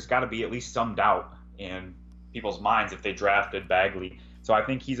bet there's got to be at least some doubt in people's minds if they drafted Bagley. So I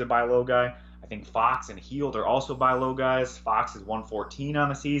think he's a buy low guy. I think Fox and Hield are also buy low guys. Fox is 114 on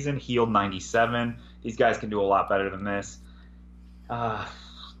the season, Hield 97. These guys can do a lot better than this.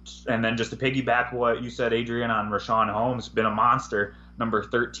 And then just to piggyback what you said, Adrian, on Richaun Holmes, been a monster, number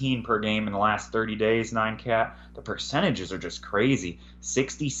 13 per game in the last 30 days, 9 cap. The percentages are just crazy.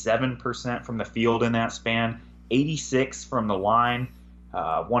 67% from the field in that span, 86 from the line,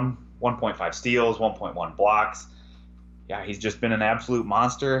 1.5 steals, 1.1 blocks. Yeah, he's just been an absolute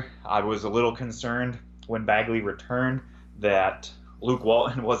monster. I was a little concerned when Bagley returned that Luke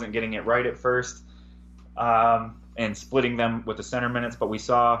Walton wasn't getting it right at first and splitting them with the center minutes, but we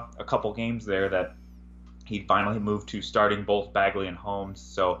saw a couple games there that he finally moved to starting both Bagley and Holmes.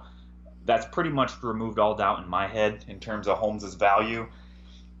 So that's pretty much removed all doubt in my head in terms of Holmes' value.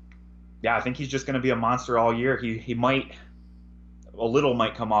 Yeah, I think he's just going to be a monster all year. He might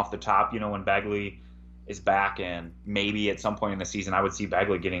come off the top, when Bagley is back, and maybe at some point in the season I would see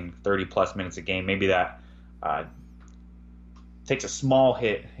Bagley getting 30-plus minutes a game. Maybe that takes a small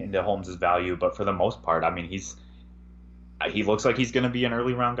hit into Holmes' value, but for the most part, I mean, he looks like he's going to be an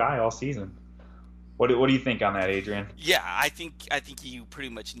early round guy all season. What do you think on that, Adrian? Yeah, I think you pretty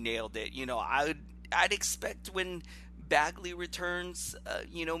much nailed it. I'd expect when Bagley returns,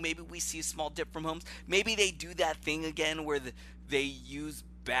 maybe we see a small dip from Holmes. Maybe they do that thing again where they use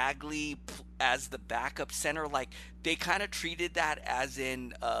Bagley as the backup center. Like they kind of treated that as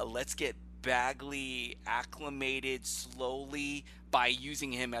in let's get Bagley acclimated slowly by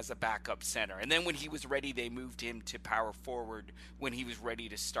using him as a backup center. And then when he was ready, they moved him to power forward when he was ready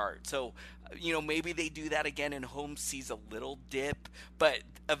to start. So, maybe they do that again and Holmes sees a little dip, but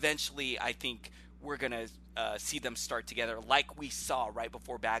eventually I think we're going to see them start together like we saw right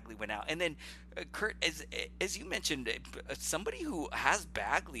before Bagley went out. And then, Kurt, as you mentioned, somebody who has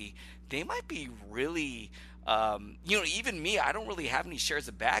Bagley, they might be really even me, I don't really have any shares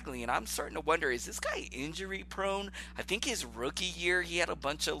of Bagley, and I'm starting to wonder, is this guy injury prone? I think his rookie year, he had a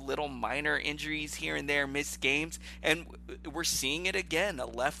bunch of little minor injuries here and there, missed games, and we're seeing it again, a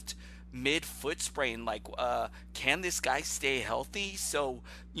left mid foot sprain. Like, can this guy stay healthy? So,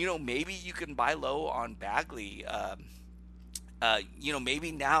 maybe you can buy low on Bagley.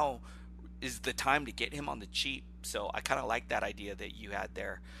 Maybe now is the time to get him on the cheap. So I kind of like that idea that you had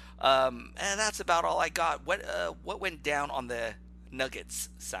there. And that's about all I got. What went down on the Nuggets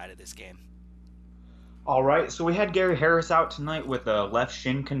side of this game? All right, so we had Gary Harris out tonight with a left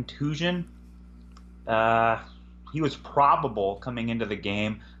shin contusion. He was probable coming into the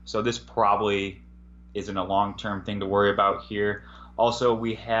game, so this probably isn't a long-term thing to worry about here. Also,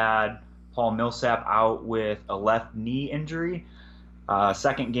 we had Paul Millsap out with a left knee injury.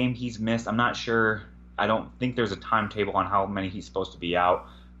 Second game he's missed. I'm not sure. I don't think there's a timetable on how many he's supposed to be out.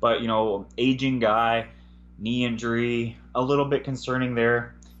 But, aging guy, knee injury, a little bit concerning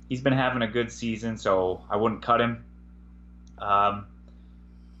there. He's been having a good season, so I wouldn't cut him.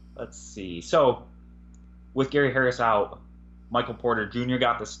 Let's see. So, with Gary Harris out, Michael Porter Jr.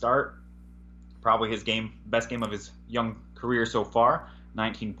 got the start. Probably his best game of his young career so far.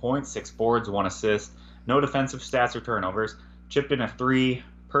 19 points, 6 boards, 1 assist. No defensive stats or turnovers. Chipped in a 3,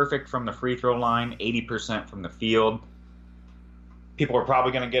 perfect from the free throw line, 80% from the field. People are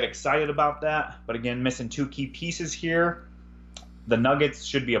probably going to get excited about that, but again, missing 2 key pieces here. The Nuggets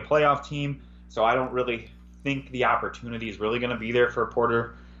should be a playoff team, so I don't really think the opportunity is really going to be there for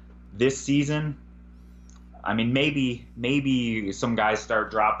Porter this season. I mean, maybe some guys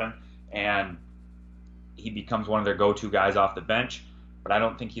start dropping and he becomes one of their go-to guys off the bench, but I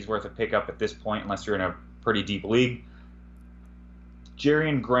don't think he's worth a pickup at this point unless you're in a pretty deep league.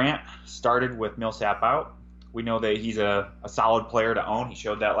 Jerian Grant started with Millsap out. We know that he's a solid player to own. He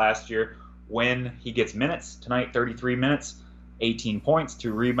showed that last year when he gets minutes. Tonight, 33 minutes, 18 points,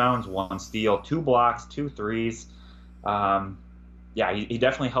 2 rebounds, 1 steal, 2 blocks, 2 threes. He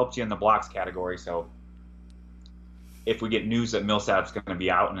definitely helps you in the blocks category. So if we get news that Millsap's going to be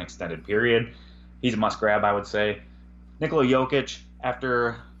out an extended period, he's a must-grab, I would say. Nikola Jokic,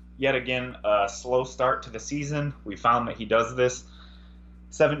 after yet again a slow start to the season, we found that he does this.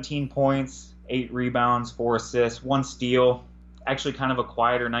 17 points, 8 rebounds, 4 assists, 1 steal. Actually kind of a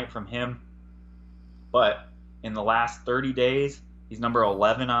quieter night from him. But in the last 30 days, he's number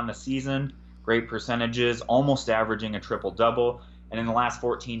 11 on the season. Great percentages, almost averaging a triple-double. And in the last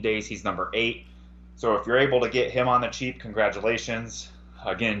 14 days, he's number 8. So if you're able to get him on the cheap, congratulations.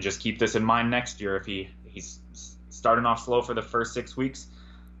 Again, just keep this in mind next year. If he's starting off slow for the first 6 weeks,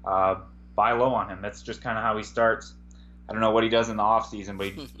 buy low on him. That's just kind of how he starts. I don't know what he does in the offseason, but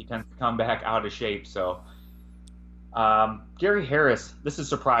he tends to come back out of shape. So Gary Harris, this is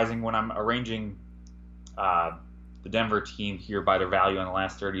surprising when I'm arranging the Denver team here by their value in the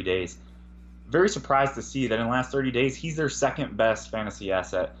last 30 days. Very surprised to see that in the last 30 days, he's their second best fantasy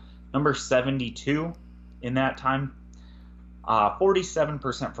asset. Number 72 in that time.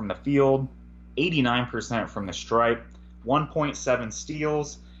 47% from the field, 89% from the stripe, 1.7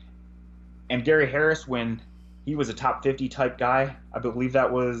 steals. And Gary Harris, when he was a top 50 type guy, I believe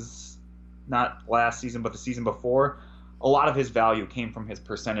that was not last season, but the season before, a lot of his value came from his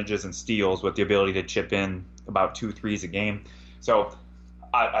percentages and steals with the ability to chip in about 2 threes a game. So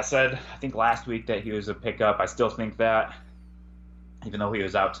I said, I think last week that he was a pickup. I still think that, even though he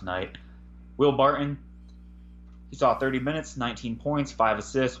was out tonight. Will Barton, he saw 30 minutes, 19 points, 5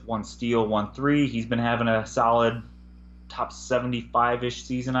 assists, 1 steal, 1 3. He's been having a solid top 75-ish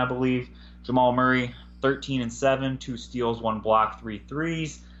season, I believe. Jamal Murray, 13 and 7, 2 steals, 1 block, 3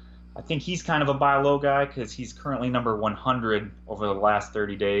 threes. I think he's kind of a buy low guy because he's currently number 100 over the last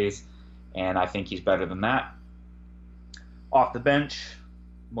 30 days, and I think he's better than that. Off the bench,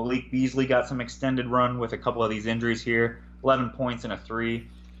 Malik Beasley got some extended run with a couple of these injuries here. 11 points and a 3.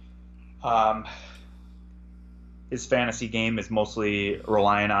 His fantasy game is mostly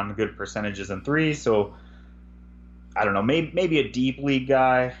relying on good percentages and 3, so I don't know, maybe a deep league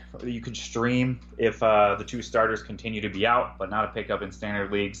guy you could stream if the 2 starters continue to be out, but not a pickup in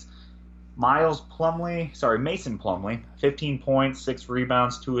standard leagues. Mason Plumlee, 15 points, 6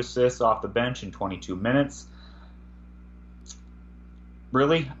 rebounds, 2 assists off the bench in 22 minutes.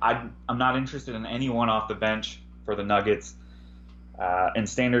 Really, I'm not interested in anyone off the bench for the Nuggets in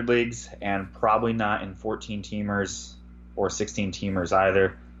standard leagues, and probably not in 14-teamers or 16-teamers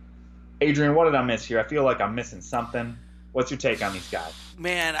either. Adrian, what did I miss here? I feel like I'm missing something. What's your take on these guys?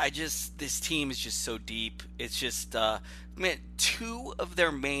 Man, this team is just so deep. It's just, 2 of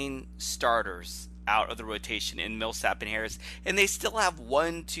their main starters out of the rotation in Millsap and Harris, and they still have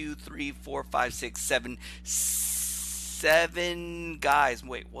 7 guys.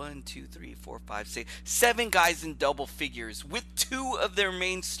 Wait, 7 guys in double figures with 2 of their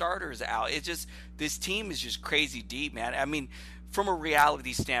main starters out. This team is just crazy deep, man. I mean, from a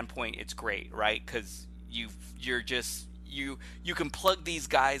reality standpoint, it's great, right? Because you can plug these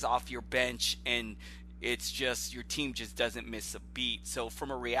guys off your bench, and it's just your team just doesn't miss a beat. So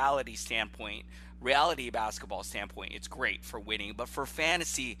from a reality basketball standpoint, it's great for winning. But for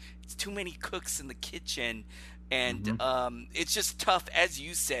fantasy, it's too many cooks in the kitchen. And it's just tough, as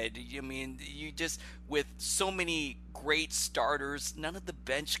you said. I mean, with so many great starters, none of the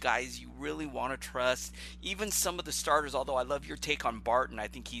bench guys you really want to trust. Even some of the starters, although I love your take on Barton. I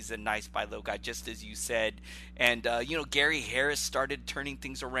think he's a nice buy low guy, just as you said. And, Gary Harris started turning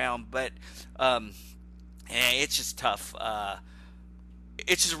things around. But it's just tough.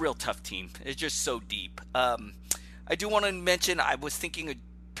 It's just a real tough team. It's just so deep. I do want to mention, I was thinking of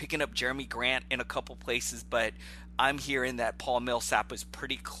picking up Jeremy Grant in a couple places, but I'm hearing that Paul Millsap was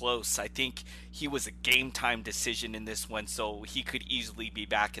pretty close. I think he was a game time decision in this one, so he could easily be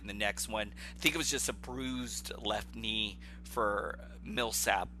back in the next one. I think it was just a bruised left knee for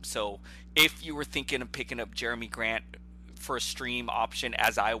Millsap. So if you were thinking of picking up Jeremy Grant for a stream option,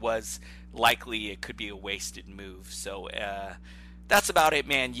 as I was, likely it could be a wasted move. So that's about it,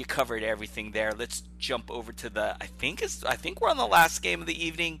 man. You covered everything there. Let's jump over to I think we're on the last game of the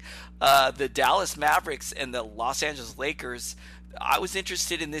evening. The Dallas Mavericks and the Los Angeles Lakers. I was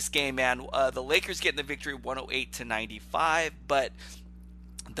interested in this game, man. The Lakers getting the victory 108-95, but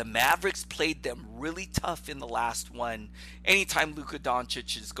the Mavericks played them really tough in the last one. Anytime Luka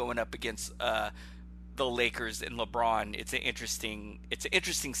Doncic is going up against the Lakers and LeBron, it's an interesting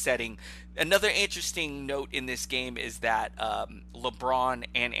setting. Another interesting note in this game is that LeBron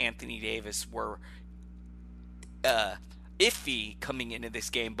and Anthony Davis were iffy coming into this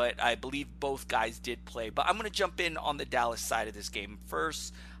game, but I believe both guys did play. But I'm going to jump in on the Dallas side of this game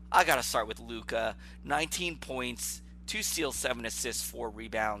first. I got to start with Luka. 19 points, 2 steals, 7 assists, 4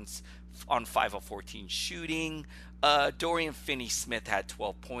 rebounds on 5 of 14 shooting. Dorian Finney-Smith had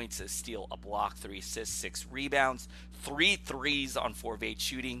 12 points, a steal, a block, 3 assists, 6 rebounds, 3 threes on 4 of 8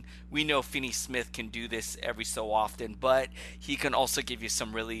 shooting. We know Finney-Smith can do this every so often, but he can also give you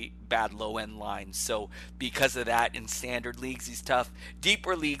some really bad low-end lines. So because of that, in standard leagues, he's tough.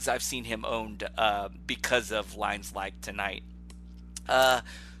 Deeper leagues, I've seen him owned because of lines like tonight.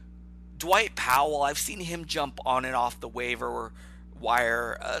 Dwight Powell, I've seen him jump on and off the waiver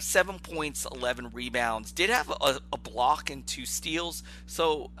wire. 7 points, 11 rebounds. Did have a block and 2 steals.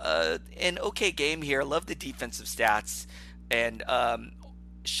 So an okay game here. Love the defensive stats. And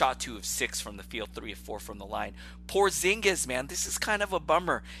shot 2 of 6 from the field, 3 of 4 from the line. Porzingis, man, this is kind of a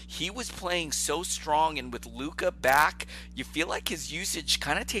bummer. He was playing so strong, and with Luka back, you feel like his usage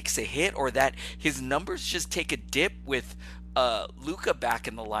kind of takes a hit, or that his numbers just take a dip with Luka back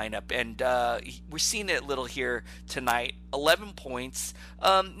in the lineup, and we're seeing it a little here tonight. 11 points.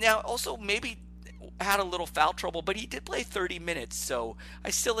 Now, also maybe had a little foul trouble, but he did play 30 minutes, so I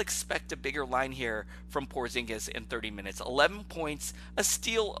still expect a bigger line here from Porzingis in 30 minutes. 11 points, a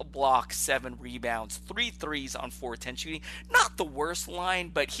steal, a block, 7 rebounds, 3 threes on 4-10 shooting. Not the worst line,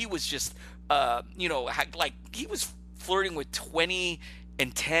 but he was just, he was flirting with 20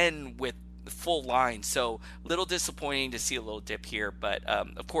 and 10 with full line, so little disappointing to see a little dip here, but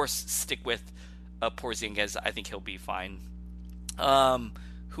of course stick with Porzingis. I think he'll be fine.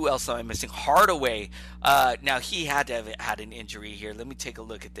 Who else am I missing? Hardaway. Now he had to have had an injury here. Let me take a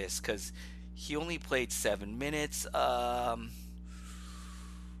look at this, because he only played 7 minutes. I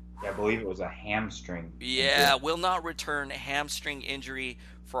believe it was a hamstring. Yeah, will not return. Hamstring injury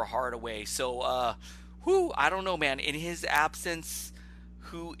for Hardaway. So I don't know, man. In his absence,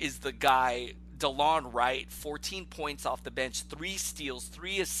 who is the guy? DeLon Wright, 14 points off the bench, 3 steals,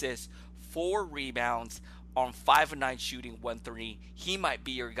 3 assists, 4 rebounds on 5 of 9 shooting, 130. He might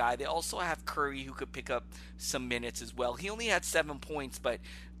be your guy. They also have Curry, who could pick up some minutes as well. He only had 7 points, but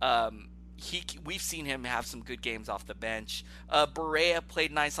we've seen him have some good games off the bench. Barea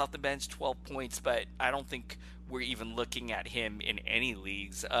played nice off the bench, 12 points, but I don't think we're even looking at him in any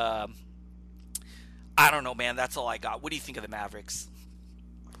leagues. I don't know, man. That's all I got. What do you think of the Mavericks?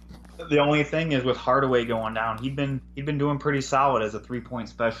 The only thing is with Hardaway going down, he'd been doing pretty solid as a 3-point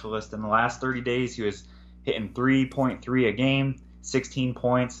specialist. In the last 30 days, he was hitting 3.3 a game, 16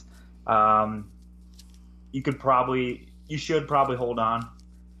 points. You should probably hold on,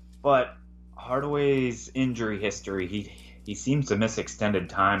 but Hardaway's injury history, he seems to miss extended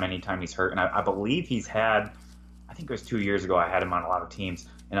time anytime he's hurt, and I believe he's had, I think it was 2 years ago, I had him on a lot of teams,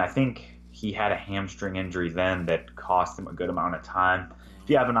 and I think he had a hamstring injury then that cost him a good amount of time. If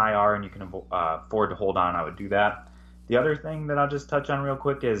you have an IR and you can afford to hold on, I would do that. The other thing that I'll just touch on real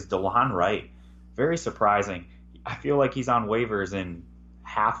quick is DeLon Wright. Very surprising. I feel like he's on waivers in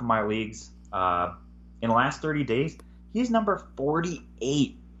half of my leagues. In the last 30 days, he's number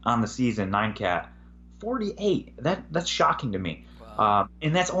 48 on the season, 9-cat. 48. That's shocking to me. Wow.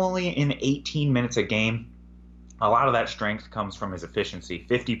 And that's only in 18 minutes a game. A lot of that strength comes from his efficiency.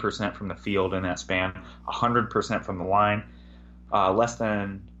 50% from the field in that span, 100% from the line. Less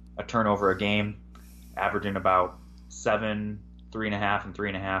than a turnover a game, averaging about 7, 3.5, and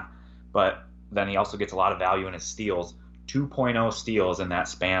 3.5. But then he also gets a lot of value in his steals. 2.0 steals in that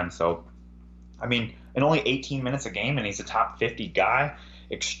span. So, I mean, in only 18 minutes a game, and he's a top 50 guy.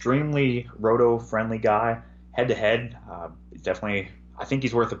 Extremely roto-friendly guy. Head-to-head, definitely, I think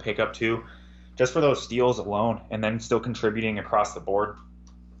he's worth a pickup too. Just for those steals alone, and then still contributing across the board.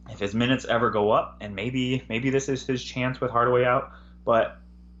 If his minutes ever go up, and maybe this is his chance with Hardaway out, but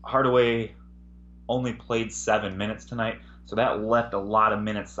Hardaway only played 7 minutes tonight, so that left a lot of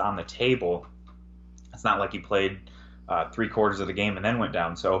minutes on the table. It's not like he played 3/4 of the game and then went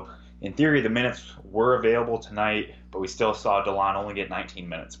down. So in theory, the minutes were available tonight, but we still saw DeLon only get 19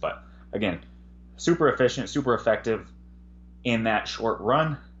 minutes. But again, super efficient, super effective in that short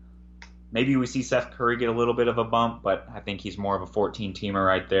run. Maybe we see Seth Curry get a little bit of a bump, but I think he's more of a 14-teamer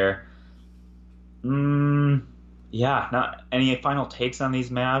right there. Yeah, not any final takes on these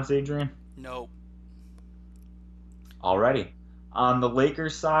Mavs, Adrian? Nope. Alrighty. On the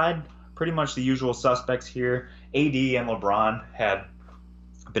Lakers side, pretty much the usual suspects here. AD and LeBron had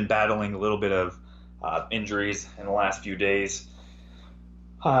been battling a little bit of injuries in the last few days.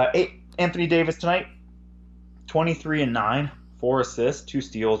 Anthony Davis tonight, 23-9. 4 assists, 2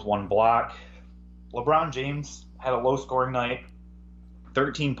 steals, 1 block. LeBron James had a low-scoring night,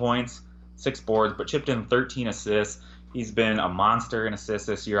 13 points, 6 boards, but chipped in 13 assists. He's been a monster in assists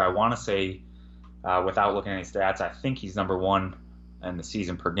this year. I want to say, without looking at any stats, I think he's number 1 in the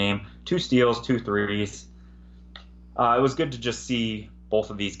season per game. 2 steals, 2 threes. It was good to just see both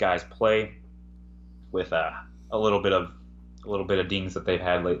of these guys play with a little bit of dings that they've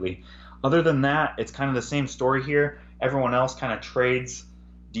had lately. Other than that, it's kind of the same story here. Everyone else kind of trades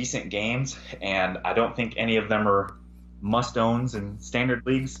decent games, and I don't think any of them are must-owns in standard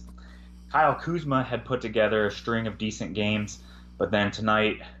leagues. Kyle Kuzma had put together a string of decent games, but then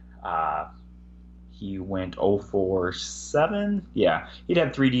tonight he went 0 for 7. Yeah, he'd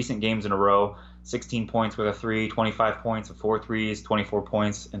had 3 decent games in a row, 16 points with a 3, 25 points with 4 threes, 24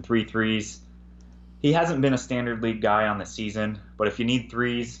 points and 3 threes. He hasn't been a standard league guy on the season, but if you need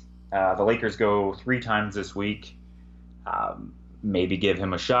threes, the Lakers go 3 times this week. Maybe give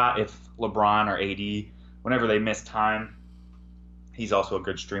him a shot if LeBron or AD, whenever they miss time, he's also a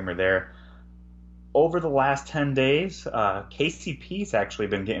good streamer there. Over the last 10 days, KCP's actually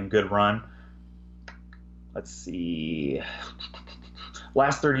been getting good run. Let's see.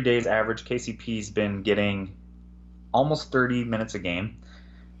 Last 30 days average, KCP's been getting almost 30 minutes a game.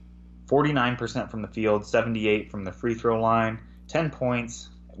 49% from the field, 78 from the free throw line, 10 points,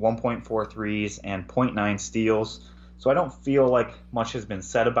 1.4 threes, and 0.9 steals. So I don't feel like much has been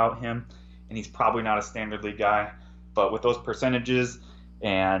said about him, and he's probably not a standard league guy. But with those percentages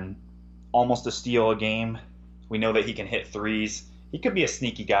and almost a steal a game, we know that he can hit threes. He could be a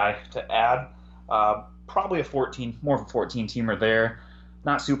sneaky guy to add. Probably more of a 14-teamer there.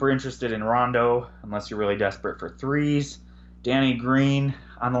 Not super interested in Rondo unless you're really desperate for threes. Danny Green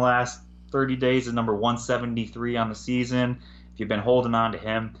on the last 30 days is number 173 on the season. If you've been holding on to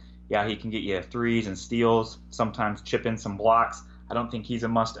him, yeah, he can get you threes and steals, sometimes chip in some blocks. I don't think he's a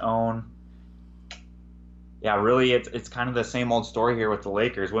must-own. Yeah, really, it's kind of the same old story here with the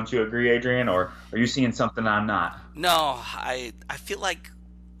Lakers. Wouldn't you agree, Adrian, or are you seeing something I'm not? No, I feel like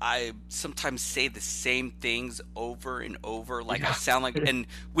I sometimes say the same things over and over. Like I sound like, and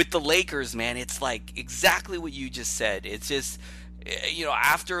with the Lakers, man, it's like exactly what you just said. It's just,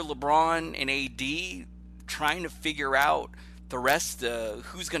 after LeBron and AD trying to figure out the rest,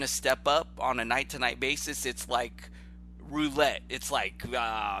 who's going to step up on a night-to-night basis, it's like roulette. It's like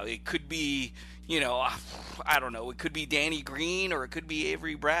it could be, I don't know. It could be Danny Green, or it could be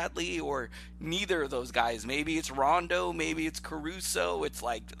Avery Bradley, or neither of those guys. Maybe it's Rondo, maybe it's Caruso. It's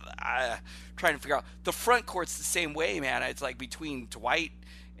like trying to figure out. The front court's the same way, man. It's like between Dwight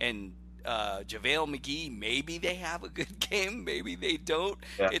and JaVale McGee. Maybe they have a good game, maybe they don't.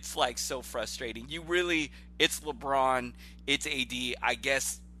 Yeah. It's like so frustrating. It's LeBron, it's AD. I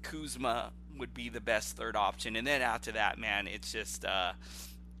guess Kuzma would be the best third option, and then after that, man, it's just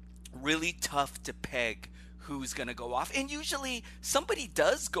really tough to peg who's going to go off. And usually somebody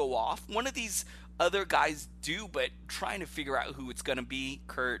does go off. One of these other guys do, but trying to figure out who it's going to be,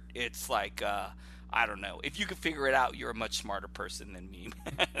 Kurt, it's like, I don't know. If you can figure it out, you're a much smarter person than me,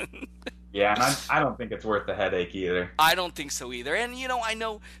 man. Yeah, and I don't think it's worth the headache either. I don't think so either. And, I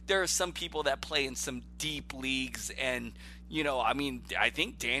know there are some people that play in some deep leagues, and, I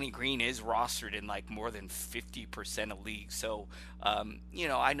think Danny Green is rostered in like more than 50% of leagues. So,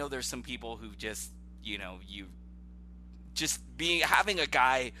 I know there's some people who just, having a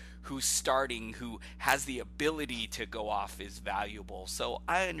guy who's starting, who has the ability to go off, is valuable. So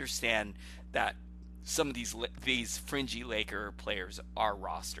I understand that some of these fringy Laker players are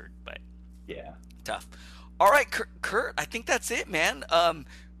rostered, but yeah, tough. All right, Kurt, I think that's it, man.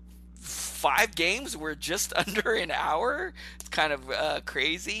 5 games, we're just under an hour. It's kind of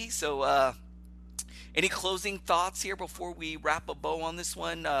crazy. So any closing thoughts here before we wrap a bow on this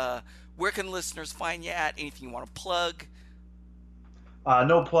one? Where can listeners find you at? Anything you want to plug?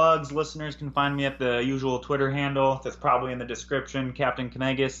 No plugs. Listeners can find me at the usual Twitter handle that's probably in the description, Captain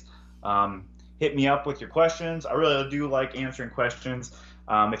Knegas. Hit me up with your questions. I really do like answering questions.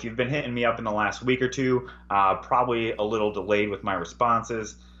 If you've been hitting me up in the last week or two, probably a little delayed with my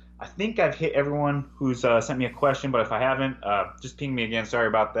responses. I think I've hit everyone who's sent me a question, but if I haven't, just ping me again. Sorry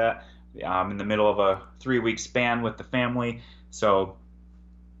about that. I'm in the middle of a 3-week span with the family, so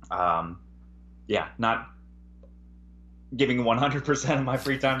not giving 100% of my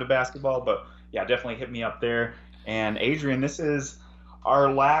free time to basketball, but yeah, definitely hit me up there. And Adrian, this is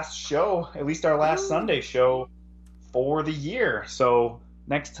our last show, at least our last Sunday show for the year. So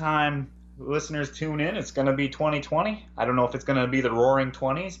next time listeners tune in, it's going to be 2020. I don't know if it's going to be the Roaring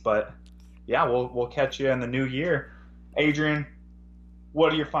 20s, but yeah, we'll catch you in the new year. Adrian,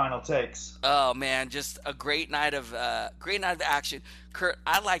 what are your final takes? Oh man, just a great night of action. Kurt,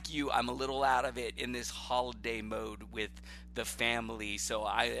 I like you. I'm a little out of it in this holiday mode with the family, so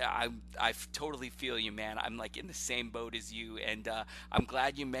I totally feel you, man. I'm like in the same boat as you, and I'm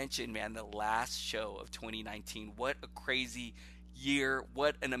glad you mentioned, man, the last show of 2019. What a crazy year,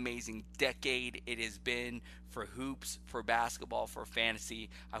 what an amazing decade it has been for hoops, for basketball, for fantasy.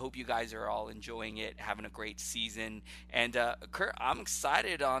 I hope you guys are all enjoying it, having a great season. And Kurt, I'm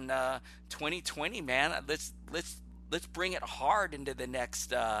excited on 2020, man. Let's bring it hard into the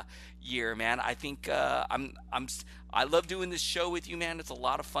next year, man. I think I love doing this show with you, man. It's a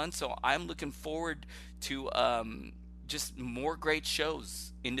lot of fun, so I'm looking forward to just more great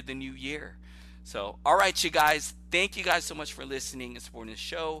shows into the new year. So, all right, you guys. Thank you guys so much for listening and supporting the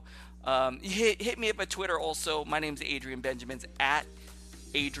show. Hit me up at Twitter also. My name's Adrian Benjamins, at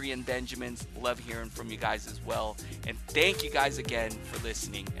Adrian Benjamins. Love hearing from you guys as well. And thank you guys again for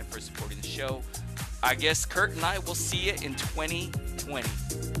listening and for supporting the show. I guess Kurt and I will see you in 2020.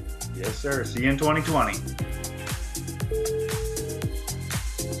 Yes, sir. See you in 2020.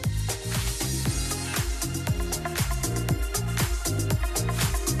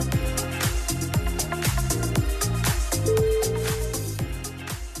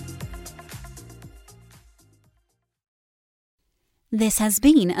 This has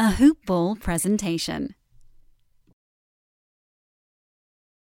been a Hoop Ball presentation.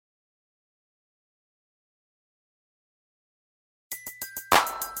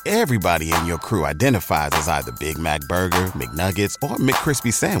 Everybody in your crew identifies as either Big Mac Burger, McNuggets, or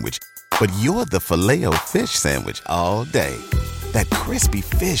McCrispy Sandwich. But you're the Filet-O-Fish Sandwich all day. That crispy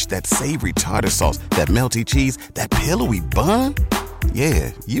fish, that savory tartar sauce, that melty cheese, that pillowy bun.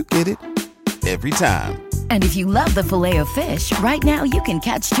 Yeah, you get it. Every time. And if you love the Filet-O-Fish, right now you can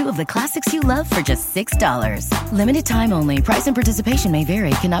catch 2 of the classics you love for just $6. Limited time only. Price and participation may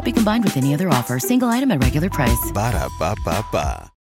vary. Cannot be combined with any other offer. Single item at regular price. Ba-da-ba-ba-ba.